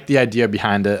 I like the idea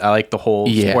behind it. I like the whole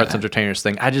sports entertainers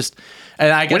thing. I guess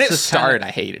when it started, I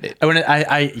hated it.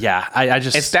 I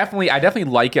definitely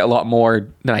like it a lot more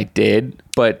than I did,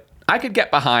 but I could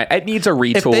get behind. It needs a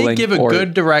retooling. If they give a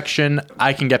good direction,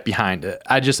 I can get behind it.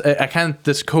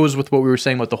 This goes with what we were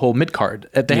saying with the whole mid card.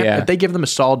 If they give them a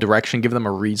solid direction, give them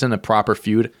a reason, a proper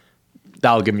feud,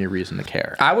 that'll give me a reason to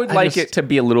care. I would like it to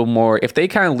be a little more, if they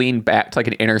kind of lean back to like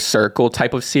an Inner Circle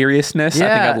type of seriousness, I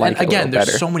think I'd like it a little better.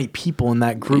 There's so many people in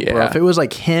that group, bro. If it was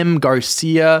like him,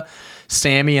 Garcia,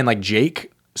 Sammy, and like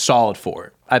Jake, solid for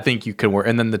it. I think you could work.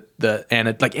 And then the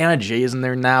Anna Jay is in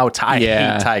there now. I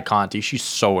hate Ty Conti. She's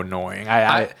so annoying.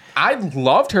 I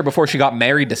loved her before she got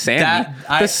married to Sammy.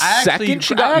 The second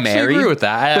she got married, agree with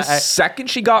that. Second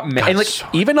she got married, and like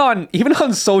even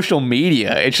on social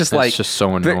media, it's just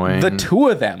so annoying. The two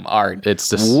of them are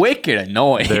just wicked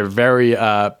annoying. They're very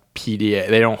PDA.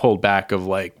 They don't hold back of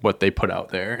like what they put out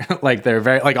there. Like they're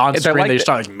very like on screen they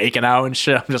start like making out and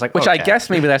shit. I'm just like, I guess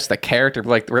maybe that's the character.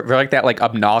 Like they're like that like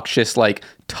obnoxious like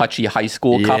touchy high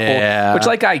school couple. Which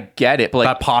like I get it, but like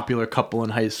that popular couple in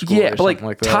high school. Yeah, but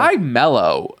like Ty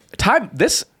Mello.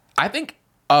 This I think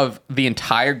of the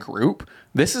entire group,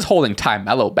 this is holding Ty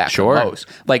Mello back the most.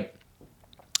 Like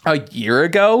a year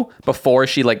ago, before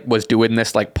she like was doing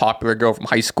this like popular girl from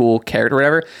high school character or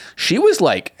whatever, she was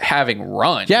like having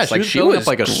runs. Yeah, she was up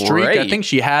like a streak. I think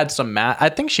she had some I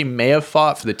think she may have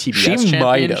fought for the TBS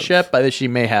championship. I think she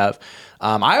may have.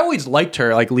 I always liked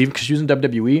her, like leaving because she was in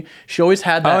WWE. She always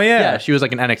had that. Oh yeah, she was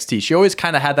like an NXT. She always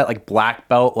kind of had that like black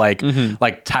belt, like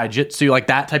like taijutsu, like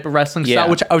that type of wrestling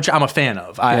style, which I'm a fan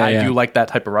of. I do like that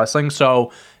type of wrestling.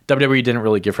 So WWE didn't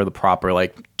really give her the proper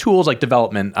like tools, like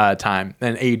development time.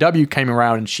 And AEW came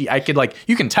around, and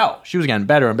you can tell she was getting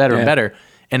better and better and better.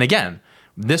 And again,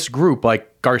 this group,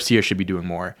 like Garcia should be doing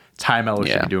more. Ty Mello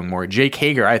should be doing more. Jake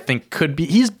Hager, I think, could be.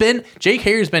 Jake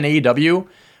Hager's been AEW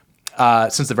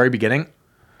since the very beginning.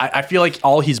 I feel like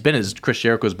all he's been is Chris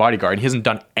Jericho's bodyguard. He hasn't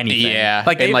done anything. Yeah,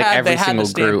 like they had the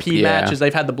Stampede matches.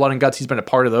 They've had the Blood and Guts. He's been a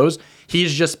part of those.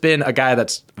 He's just been a guy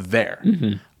that's there.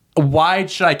 Why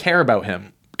should I care about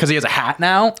him? Because he has a hat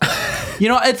now?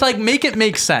 It's like, make it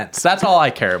make sense. That's all I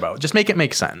care about. Just make it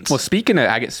make sense. Well, speaking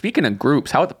of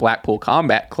groups, how about the Blackpool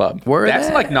Combat Club?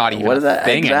 That's like not even a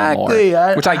thing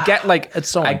anymore. Which I get, like, it's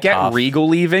so I get Regal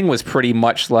leaving was pretty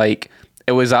much like,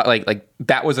 it was like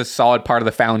that was a solid part of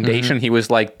the foundation. He was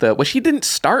like he didn't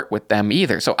start with them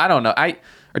either. So I don't know.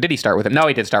 Or did he start with him? No,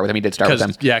 he did start with him. He did start with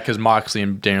them. Yeah, because Moxley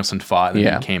and Danielson fought and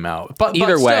then he came out. But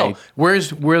either way, where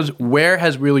has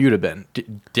Real Yuta been?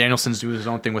 Danielson's doing his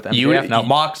own thing with MJF. Now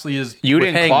Moxley is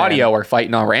Yuta and Claudio are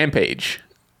fighting on Rampage.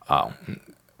 Oh.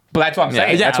 But that's what I'm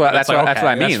saying. Yeah, that's what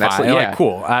I mean. That's like,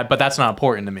 cool. But that's not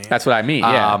important to me. That's what I mean.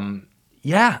 Yeah.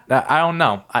 Yeah, I don't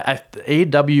know.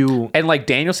 AEW and like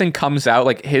Danielson comes out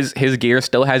like his gear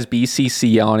still has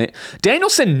BCC on it.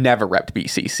 Danielson never repped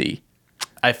BCC.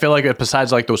 I feel like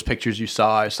besides like those pictures you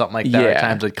saw or something like that, at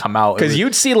times they'd come out because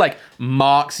you'd see like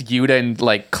Mox, Yuta, and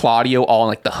like Claudio all in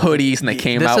like the hoodies, and they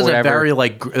came out.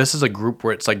 This is a group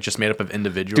where it's like just made up of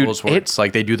individuals, where it's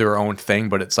like they do their own thing,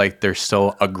 but it's like they're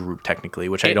still a group technically,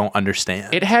 which I don't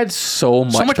understand. It had so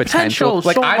much potential.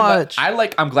 Like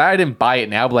I'm glad I didn't buy it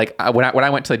now. But like when I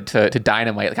went to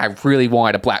Dynamite, like I really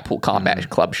wanted a Blackpool Combat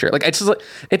Club shirt. Like it's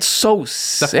so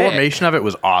sick. The formation of it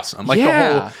was awesome. Like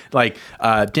the whole like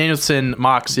Danielson,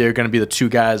 Moxley are going to be the two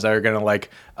guys that are going to like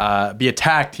be a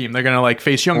tag team. They're going to like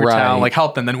face younger talent, like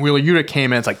help them. Then Wheeler Yuta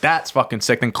came in. It's like, that's fucking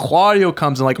sick. Then Claudio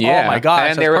comes in like, oh my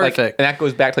gosh, that's perfect. Like, and that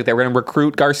goes back to like they were going to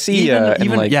recruit Garcia.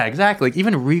 Yeah, exactly. Like,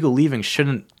 even Regal leaving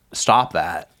shouldn't stop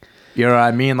that. You know what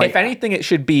I mean? Like, if anything, it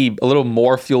should be a little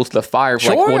more fuel to the fire.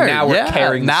 Like, well, now we're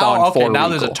carrying this on for now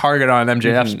Regal. There's a target on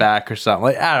MJF's back or something.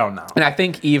 Like, I don't know. And I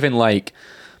think even like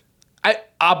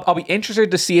I'll be interested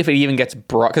to see if it even gets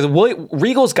brought, because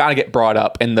Regal's got to get brought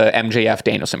up in the MJF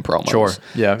Danielson promos. Sure.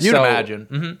 Yeah. You'd imagine.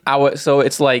 Mm-hmm. So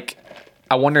it's like,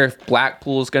 I wonder if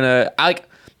Blackpool's gonna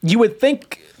you would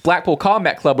think Blackpool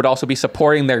Combat Club would also be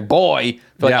supporting their boy.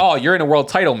 Like, oh, you're in a world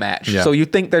title match. Yeah. So you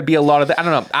think there'd be a lot of that. I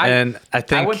don't know. I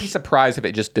think I wouldn't be surprised if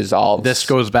it just dissolves. This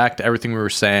goes back to everything we were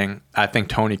saying. I think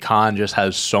Tony Khan just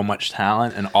has so much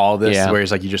talent and all this where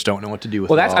he's like, you just don't know what to do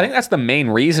with it. I think that's the main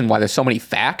reason why there's so many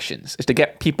factions, is to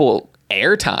get people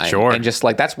airtime. Sure. And just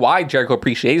like, that's why Jericho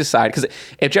Appreciation Side, because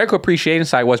if Jericho Appreciation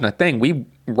Side wasn't a thing, we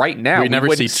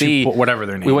wouldn't see whatever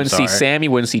their names we wouldn't are. see Sammy,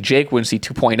 we wouldn't see Jake, we wouldn't see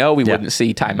 2.0, we wouldn't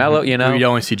see Ty Mello, you know? We'd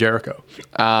only see Jericho.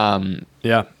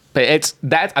 Yeah. But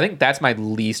I think that's my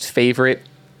least favorite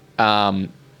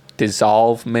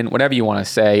dissolvement, whatever you want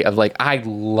to say, of like, I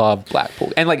love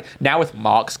Blackpool. And like now with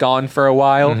Mox gone for a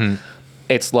while,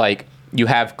 it's like you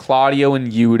have Claudio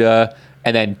and Yuta,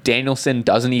 and then Danielson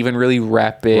doesn't even really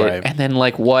rep it. Right. And then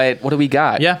like what do we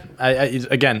got? Yeah.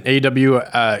 Again,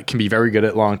 AEW can be very good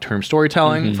at long-term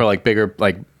storytelling for like bigger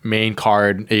like main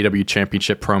card AEW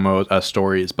championship promos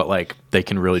stories, but like they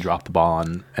can really drop the ball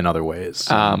in other ways.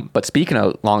 But speaking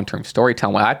of long-term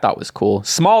storytelling, what I thought was cool,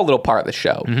 small little part of the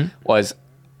show was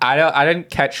I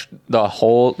didn't catch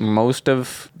most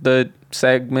of the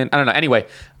segment. I don't know. Anyway,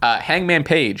 Hangman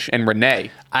Page and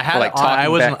Renee.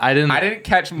 I didn't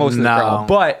catch most of the promo,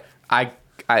 but I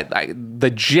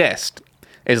the gist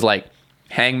is like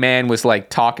Hangman was like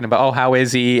talking about, oh, how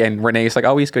is he? And Renee's like,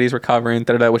 oh, he's good, he's recovering,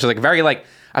 which is like very like,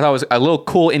 I thought it was a little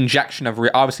cool injection of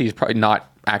obviously he's probably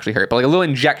not actually hurt, but like a little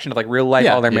injection of like real life,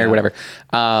 they're married, whatever.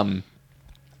 And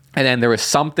then there was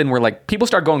something where like people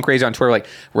start going crazy on Twitter, like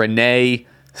Renee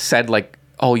said like,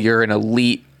 oh, you're an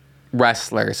elite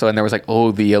wrestler. So then there was like,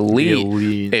 oh, the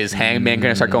elite. Is Hangman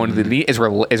going to start going to the elite? Is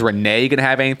Renee going to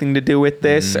have anything to do with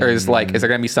this? Or is there going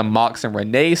to be some Mox and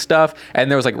Renee stuff?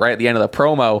 And there was like right at the end of the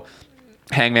promo,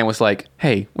 Hangman was like,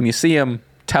 hey, when you see him,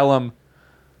 tell him,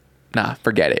 nah,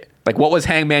 forget it. Like, what was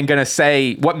Hangman going to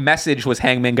say? What message was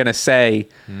Hangman going to say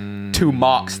to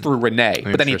Mox through Renee?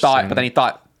 But then he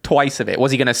thought twice of it.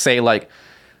 Was he going to say like,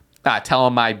 tell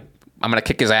him I'm going to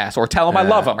kick his ass, or tell him I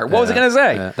love him, or what was he going to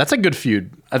say? Yeah. That's a good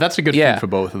feud. That's a good feud for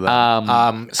both of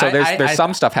them. So there's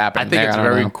some stuff happening there. I think it's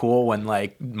very cool when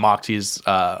like Moxie's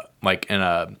like in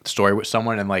a story with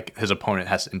someone and like his opponent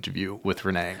has to interview with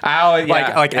Renee. Oh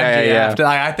yeah. Like MJF.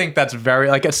 I think that's very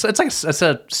like it's like it's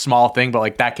a small thing, but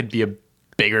like that could be a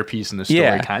bigger piece in the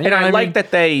story kind of. And I like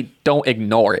that they don't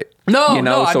ignore it. No, so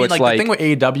I mean, it's like the thing with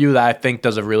AEW that I think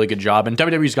does a really good job, and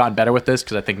WWE's gotten better with this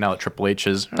because I think now that Triple H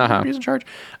is in charge,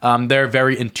 they're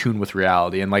very in tune with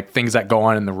reality and like things that go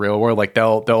on in the real world. Like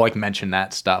they'll like mention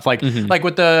that stuff, like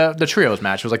with the trios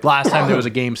match. It was like last time there was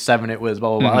a Game 7, it was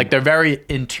blah blah blah. Like they're very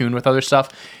in tune with other stuff.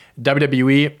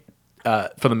 WWE,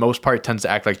 for the most part, tends to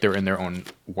act like they're in their own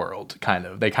world. Kind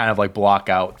of, they kind of like block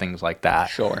out things like that.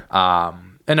 Sure.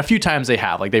 And a few times they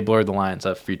have, like they blurred the lines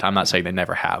a few times. I'm not saying they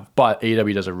never have, but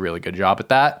AEW does a really good job at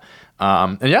that.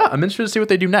 And yeah, I'm interested to see what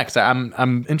they do next.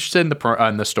 I'm interested in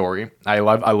the story. I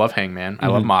love Hangman. I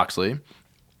love Moxley.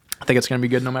 I think it's going to be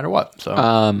good no matter what.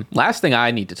 So, last thing I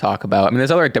need to talk about. I mean,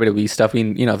 there's other WWE stuff. I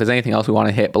mean, if there's anything else we want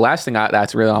to hit, but last thing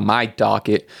that's really on my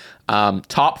docket.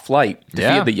 Top Flight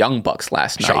defeated the Young Bucks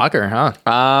last night. Shocker, huh?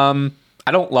 I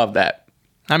don't love that.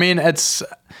 I mean, I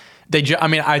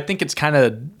think it's kind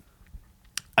of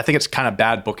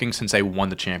bad booking since they won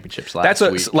the championships last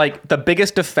week. That's like the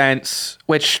biggest defense,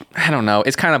 which I don't know,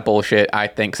 it's kind of bullshit. I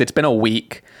think because it's been a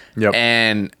week,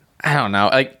 and I don't know,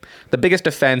 like. The biggest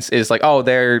defense is like, oh,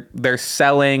 they're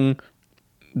selling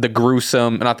the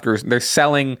gruesome, not the gruesome. They're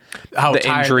selling the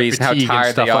injuries and how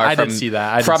tired they are. I didn't see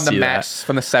that.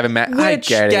 From the 7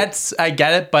 match. I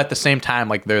get it, but at the same time,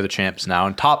 like they're the champs now.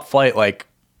 And Top Flight, like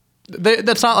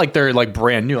that's not like they're like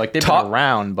brand new. Like they've been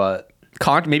around, but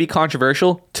maybe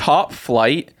controversial. Top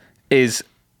Flight is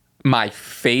my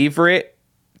favorite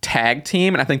tag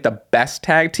team, and I think the best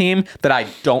tag team that I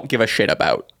don't give a shit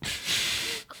about.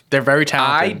 They're very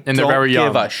talented and they're very young. I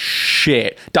don't give a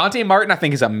shit. Dante Martin, I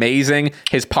think, is amazing.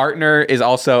 His partner is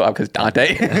also because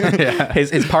Dante.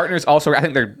 His partner is also. I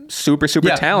think they're super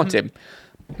talented.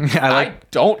 I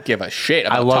don't give a shit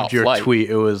about I loved Top your Flight. tweet.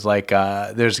 It was like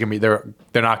there's gonna be they're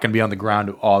not gonna be on the ground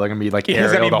at all. They're gonna be like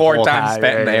there's gonna be more time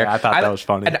spent there. I thought that was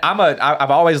funny. And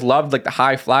I've always loved like the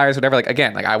high flyers, whatever. Like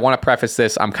again, like I want to preface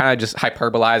this. I'm kind of just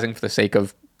hyperbolizing for the sake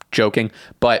of joking,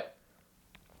 but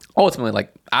ultimately,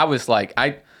 like I was like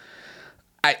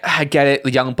I get it.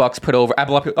 The Young Bucks put over.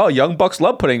 Young Bucks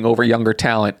love putting over younger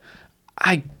talent.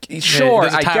 I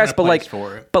guess,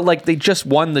 but like they just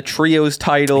won the trios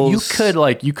titles.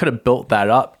 You could have built that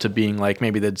up to being like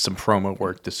maybe they did some promo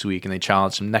work this week and they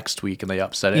challenged them next week and they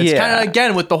upset it. It's kind of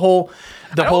again with I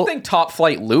don't think Top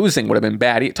Flight losing would have been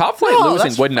bad. Top Flight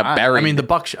losing wouldn't have buried. I mean, the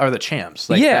Bucks are the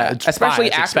champs. Like,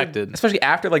 especially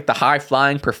after like the high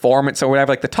flying performance or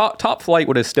whatever. Like the top Flight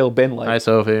would have still been like, hi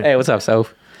Sophie. Hey, what's up,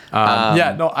 Soph?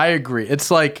 I agree. It's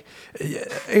like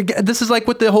this is like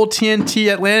with the whole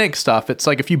TNT Atlantic stuff. It's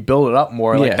like if you build it up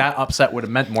more, like that upset would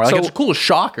have meant more. Like it's a cool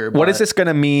shocker. But what is this going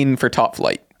to mean for Top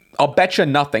Flight? I'll bet you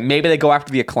nothing. Maybe they go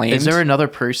after the Acclaimed. Is there another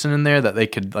person in there that they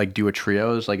could like do a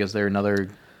trios? Like, is there another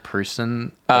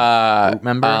person, group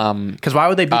member? Because why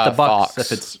would they beat the Bucks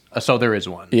if it's so there is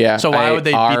one? Yeah. So why would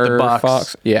they beat the Bucks?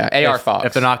 Fox? Yeah, AR Fox.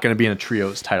 If they're not going to be in a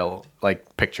trios title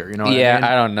like picture, you know? What I mean?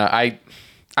 I don't know.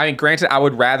 I mean, granted, I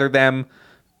would rather them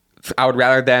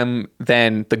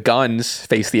than the Guns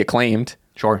face the Acclaimed.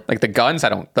 Sure. Like the Guns,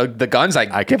 the Guns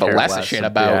I give a less a shit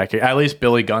about. Yeah, at least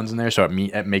Billy Gunn's in there, so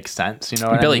it makes sense. You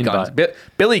know what Billy I mean? Gunn.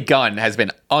 Billy Gunn has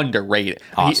been underrated.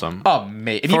 Awesome.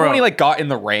 Amazing. Even when he like got in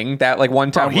the ring that like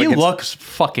one time. He looks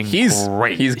fucking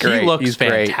great. He's great. He looks he's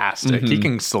fantastic. Great. He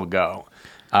can still go.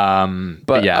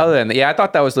 But yeah. Other than that, I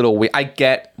thought that was a little weird. I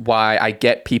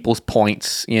get people's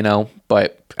points,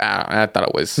 but I thought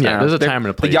it was. There's a time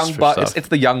and a place. The Young Bucks. It's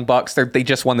the Young Bucks. They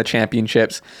just won the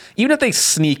championships. Even if they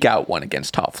sneak out one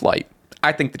against Top Flight,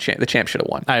 I think the champ should have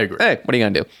won. I agree. Hey, what are you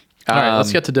gonna do? All right,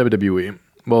 let's get to WWE.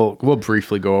 We'll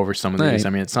briefly go over some of these. Right. I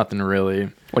mean, it's nothing really.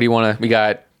 What do you want to?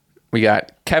 We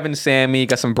got Kevin, Sammy.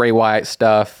 Got some Bray Wyatt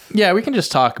stuff. Yeah, we can just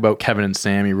talk about Kevin and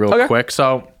Sammy real quick.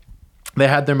 So they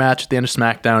had their match at the end of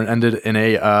SmackDown. Ended in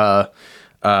a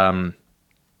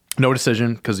no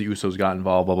decision because the Usos got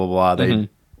involved. Blah blah blah. They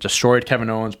destroyed Kevin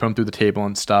Owens, put him through the table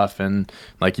and stuff. And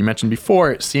like you mentioned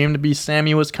before, it seemed to be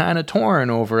Sammy was kind of torn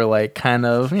over like kind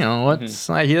of, what's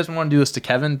like, he doesn't want to do this to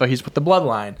Kevin, but he's with the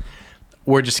bloodline.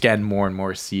 We're just getting more and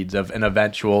more seeds of an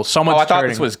eventual someone's I thought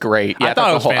this was great. Yeah, I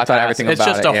thought it was fantastic. I thought everything about it's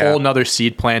just a whole nother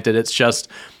seed planted. It's just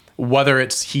whether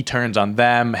it's he turns on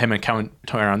them, him and Kevin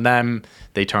turn on them,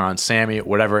 they turn on Sammy,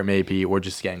 whatever it may be, we're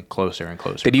just getting closer and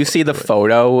closer. Did you see the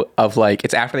photo of like,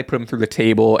 it's after they put him through the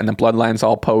table and the bloodline's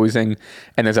all posing,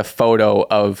 and there's a photo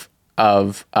of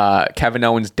Kevin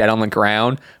Owens dead on the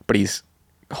ground, but he's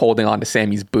holding on to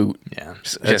Sammy's boot. Yeah.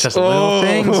 Just little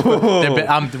things.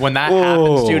 When that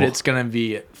happens, dude, it's going to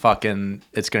be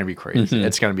crazy.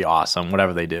 It's going to be awesome,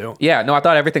 whatever they do. Yeah, no, I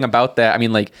thought everything about that. I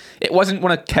mean, like, it wasn't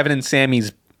one of Kevin and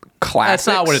Sammy's classics.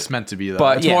 That's not what it's meant to be, though.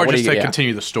 But it's more just to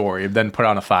continue the story, then put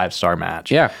on a 5-star match.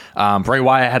 Yeah. Bray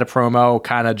Wyatt had a promo,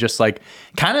 kind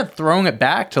of throwing it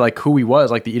back to like who he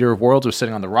was. Like the Eater of Worlds was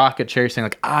sitting on the rocket chair saying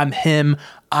like, I'm him,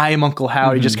 I am Uncle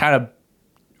Howdy. Just kind of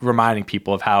reminding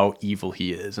people of how evil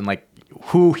he is and like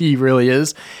who he really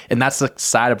is. And that's the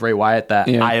side of Bray Wyatt that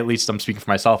I'm speaking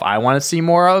for myself, I want to see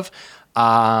more of.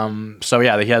 So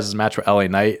yeah, he has his match with LA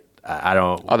Knight. I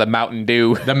don't. Oh, the Mountain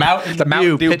Dew. The Mountain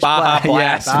Dew Baja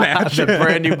Blast match. The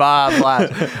brand new Baja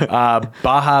Blast.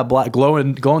 Baja Blast. Glow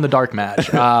in the dark match.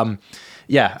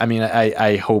 Yeah, I mean,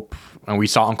 I hope and we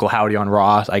saw Uncle Howdy on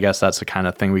Raw. I guess that's the kind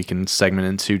of thing we can segment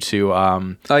into too.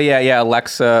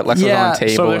 Alexa's on the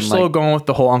table. So they're still going with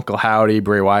the whole Uncle Howdy,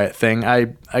 Bray Wyatt thing.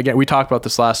 Again, we talked about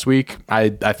this last week. I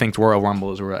think Royal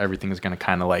Rumble is where everything is going to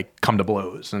kind of like come to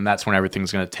blows, and that's when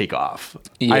everything's going to take off.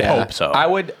 Yeah. I hope so.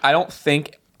 I don't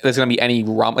think there's going to be any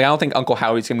Rumble. Like, I don't think Uncle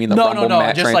Howdy's going to be in the Rumble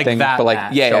match just or like anything. That but like,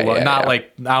 match.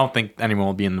 Like, I don't think anyone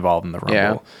will be involved in the Rumble.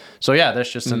 Yeah. So yeah,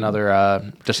 that's just another. I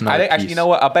think actually, you know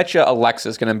what? I'll bet you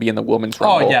Alexa's going to be in the Women's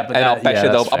Rumble. Oh yeah, but I'll bet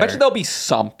you there'll be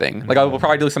something. Like I'll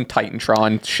probably do some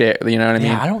Titantron shit. You know what I mean?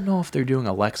 Yeah, I don't know if they're doing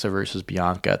Alexa versus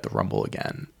Bianca at the Rumble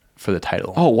again for the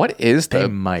title. Oh, what is the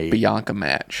Bianca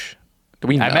match? Do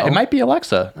we know? It might be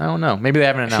Alexa. I don't know. Maybe they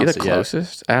haven't announced it yet. Is she the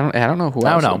closest? I don't know who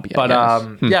else. I don't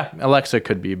know. But yeah, Alexa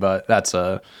could be. But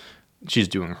she's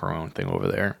doing her own thing over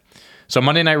there. So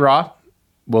Monday Night Raw,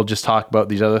 we'll just talk about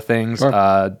these other things.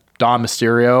 Sure. Dom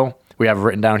Mysterio. We have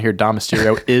written down here, Dom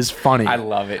Mysterio is funny. I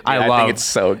love it. I think it's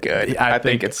so good. I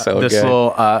think it's so this good.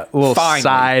 This little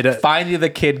side. Finally, the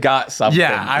kid got something.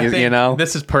 Yeah, I think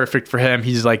this is perfect for him.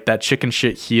 He's like that chicken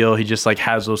shit heel. He just like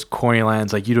has those corny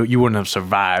lines like you wouldn't have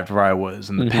survived where I was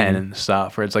in the pen and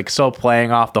stuff. Where it's like so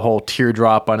playing off the whole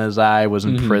teardrop on his eye was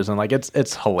in prison. Like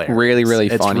it's hilarious. Really, really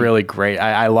funny. It's really great.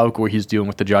 I love what he's doing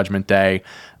with the Judgment Day.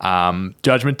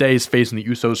 Judgment Day is facing the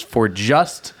Usos for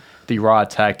just the Raw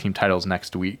Tag Team titles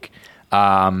next week. So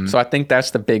I think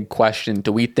that's the big question.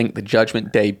 Do we think the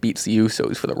Judgment Day beats the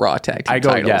Usos for the Raw Tag Team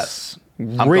titles? Yes.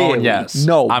 I'm going yes.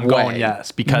 No I'm way. going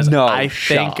yes because I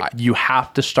think you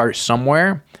have to start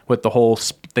somewhere with the whole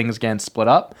things getting split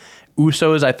up.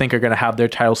 Usos, I think, are going to have their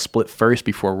titles split first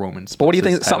before Roman splits. But what do you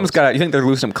think? You think they're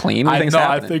losing them clean? I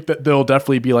think that there'll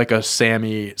definitely be like a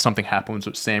Sammy. Something happens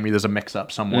with Sammy. There's a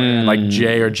mix-up somewhere, and like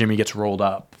Jay or Jimmy gets rolled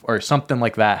up, or something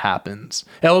like that happens.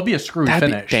 It'll be a screw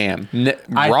finish.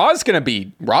 Raw's gonna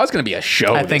be a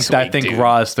show. I think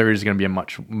Raw's third is gonna be a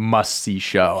much must-see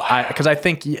show. Because I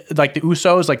think like the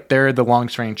Usos, like they're the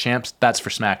longest-reigning champs. That's for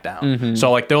SmackDown.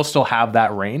 So like they'll still have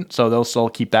that reign. So they'll still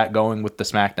keep that going with the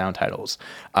SmackDown titles.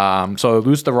 So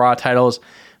lose the Raw titles.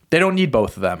 They don't need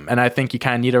both of them. And I think you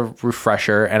kind of need a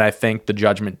refresher. And I think the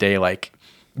Judgment Day, like,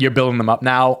 you're building them up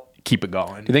now. Keep it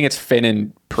going. Do you think it's Finn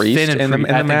and Priest in the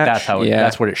match? I think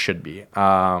that's what it should be.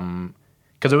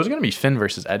 Because it was going to be Finn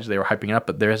versus Edge. They were hyping it up,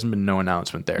 but there hasn't been no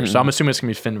announcement there. So I'm assuming it's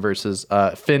going to be Finn versus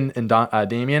Finn and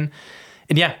Damian.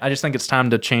 And yeah, I just think it's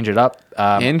time to change it up.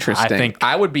 Interesting. I think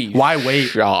I would be why wait?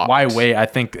 shocked. Why wait? I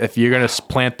think if you're gonna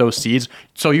plant those seeds,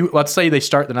 so let's say they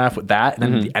start the night off with that, and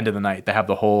then at the end of the night they have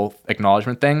the whole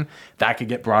acknowledgement thing that could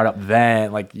get brought up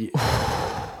then. Like,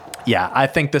 yeah, I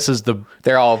think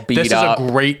they're all beat up. This is a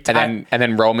great time. And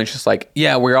then Roman's just like,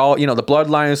 yeah, we're all the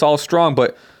bloodline is all strong,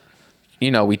 but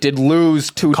we did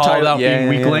lose two titles. Out being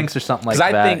weak links or something like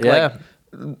that. Because I think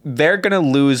they're gonna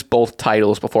lose both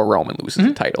titles before Roman loses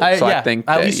the title. So I think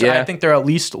I think they're at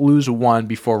least lose one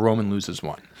before Roman loses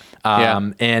one.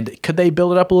 And could they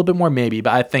build it up a little bit more? Maybe,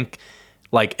 but I think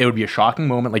like it would be a shocking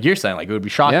moment, like you're saying, like it would be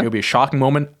shocking. It would be a shocking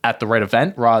moment at the right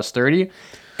event. Raw is 30,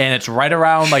 and it's right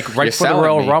around like right for the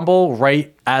Royal Rumble,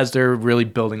 right as they're really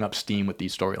building up steam with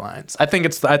these storylines. I think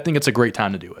it's a great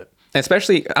time to do it.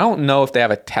 Especially, I don't know if they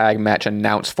have a tag match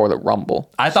announced for the Rumble.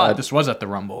 I thought this was at the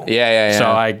Rumble. Yeah.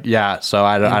 So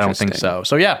I don't think so.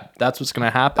 So yeah, that's what's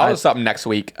gonna happen. Also, something next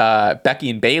week: Becky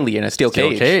and Bayley in a steel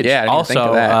cage. Yeah.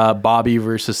 Also, Bobby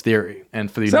versus Theory,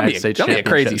 and for the United States Championship. It's gonna be a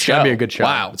crazy show. It's gonna be a good show.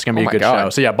 Wow, it's gonna be a good show.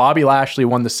 So yeah, Bobby Lashley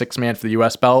won the 6-man for the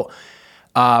U.S. belt.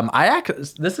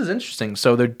 This is interesting.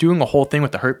 So they're doing a whole thing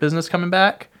with the Hurt Business coming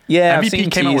back. Yeah,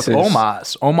 MVP came out with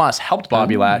Omos. Omos helped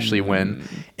Bobby Lashley win.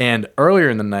 And earlier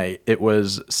in the night, it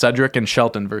was Cedric and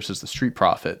Shelton versus the Street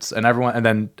Profits, and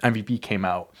then MVP came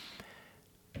out.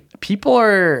 People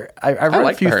are. I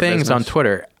read a few things on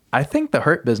Twitter. I think the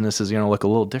Hurt Business is going to look a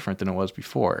little different than it was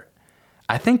before.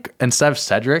 I think instead of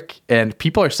Cedric, and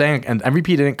people are saying, and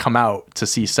MVP didn't come out to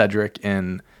see Cedric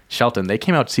and Shelton. They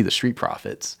came out to see the Street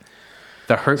Profits.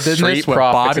 The Hurt Business with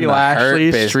Bobby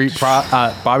Lashley,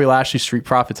 Bobby Lashley, Street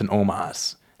Profits, and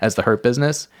Omos as the Hurt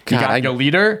Business. You got your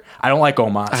leader. I don't like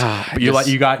Omos, but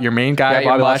you got your main guy,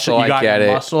 Bobby Lashley. You got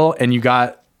your muscle, and you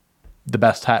got the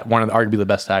best arguably the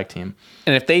best tag team.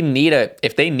 And if they need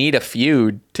a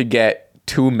feud to get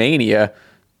to Mania,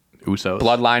 Usos,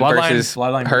 Bloodline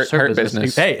versus Hurt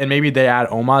Business. Hey, and maybe they add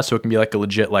Omos so it can be like a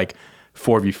legit like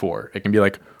 4v4. It can be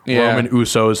like Roman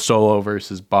Usos solo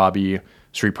versus Bobby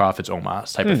Street Profits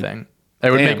Omos type of thing.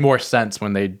 It would make more sense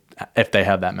if they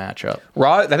have that matchup.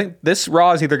 Raw, I think this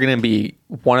Raw is either going to be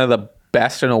one of the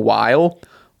best in a while,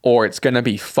 or it's going to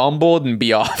be fumbled and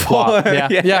be awful. One of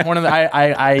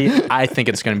the I think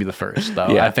it's going to be the first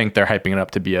though. I think they're hyping it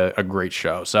up to be a great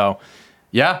show. So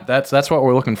Yeah, that's what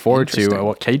we're looking forward to.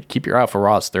 Well, keep your eye out for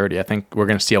Raw's 30. I think we're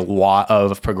going to see a lot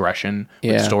of progression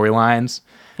with storylines.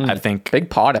 I think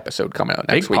big pod episode coming out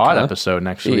next week. Big pod episode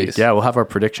next week. Yeah, we'll have our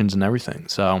predictions and everything.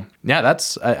 So yeah,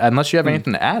 that's unless you have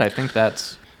anything to add, I think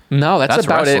that's about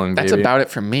wrestling, it. That's baby. about it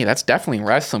for me. That's definitely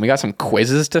wrestling. We got some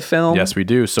quizzes to film. Yes, we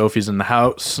do. Sophie's in the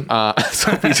house.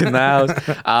 Sophie's in the house.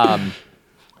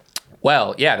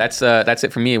 Well, yeah, that's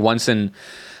it for me. Once again,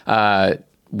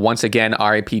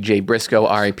 R.I.P. Jay Briscoe,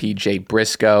 R.I.P. Jay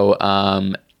Briscoe.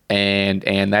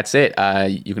 And that's it.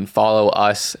 You can follow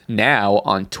us now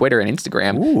on Twitter and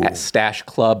Instagram at Stash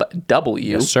Club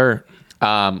W. Yes, sir.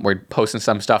 We're posting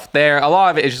some stuff there. A lot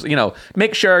of it is just,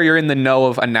 make sure you're in the know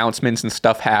of announcements and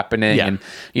stuff happening, and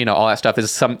all that stuff. Is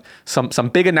some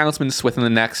big announcements within the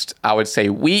next, I would say,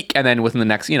 week, and then within the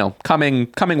next, coming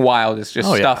while. It's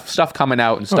just stuff coming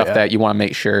out and stuff that you want to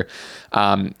make sure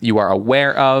you are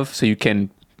aware of, so you can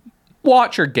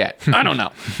watch or get. I don't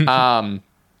know.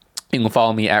 You can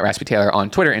follow me at Raspy Taylor on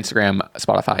Twitter, Instagram,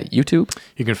 Spotify, YouTube.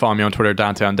 You can follow me on Twitter,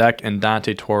 Dante on Deck, and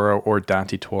Dante Toro or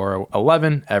Dante Toro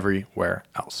 11 everywhere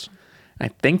else. I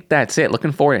think that's it.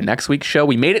 Looking forward to next week's show.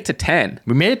 We made it to 10.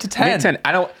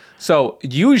 So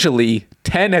usually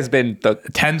 10 has been the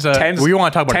 10's. We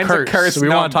want to talk about a curse. We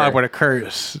want to talk about a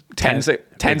curse. 10's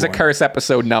a curse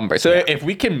episode number. So if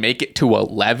we can make it to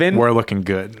 11, we're looking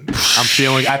good.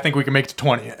 I think we can make it to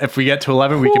 20. If we get to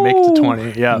 11, we can make it to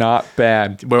 20. Yeah, not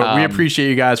bad. But we appreciate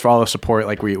you guys for all the support.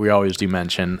 Like we always do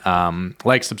mention.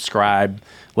 Like, subscribe,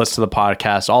 listen to the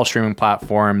podcast, all streaming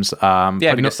platforms. If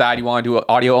you decide you want to do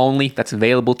audio only, that's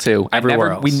available too.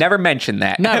 Everywhere else. We never mentioned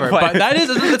that. Never, but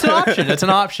it's an option. It's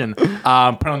an option.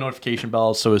 Put on notification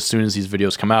bells so as soon as these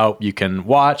videos come out, you can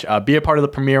watch. Be a part of the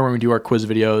premiere when we do our quiz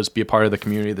videos. Be a part of the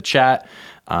community, the chat.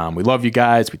 We love you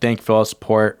guys. We thank you for all the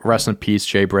support. Rest in peace,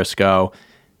 Jay Briscoe.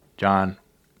 John.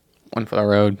 One for the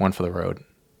road. One for the road.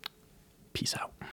 Peace out.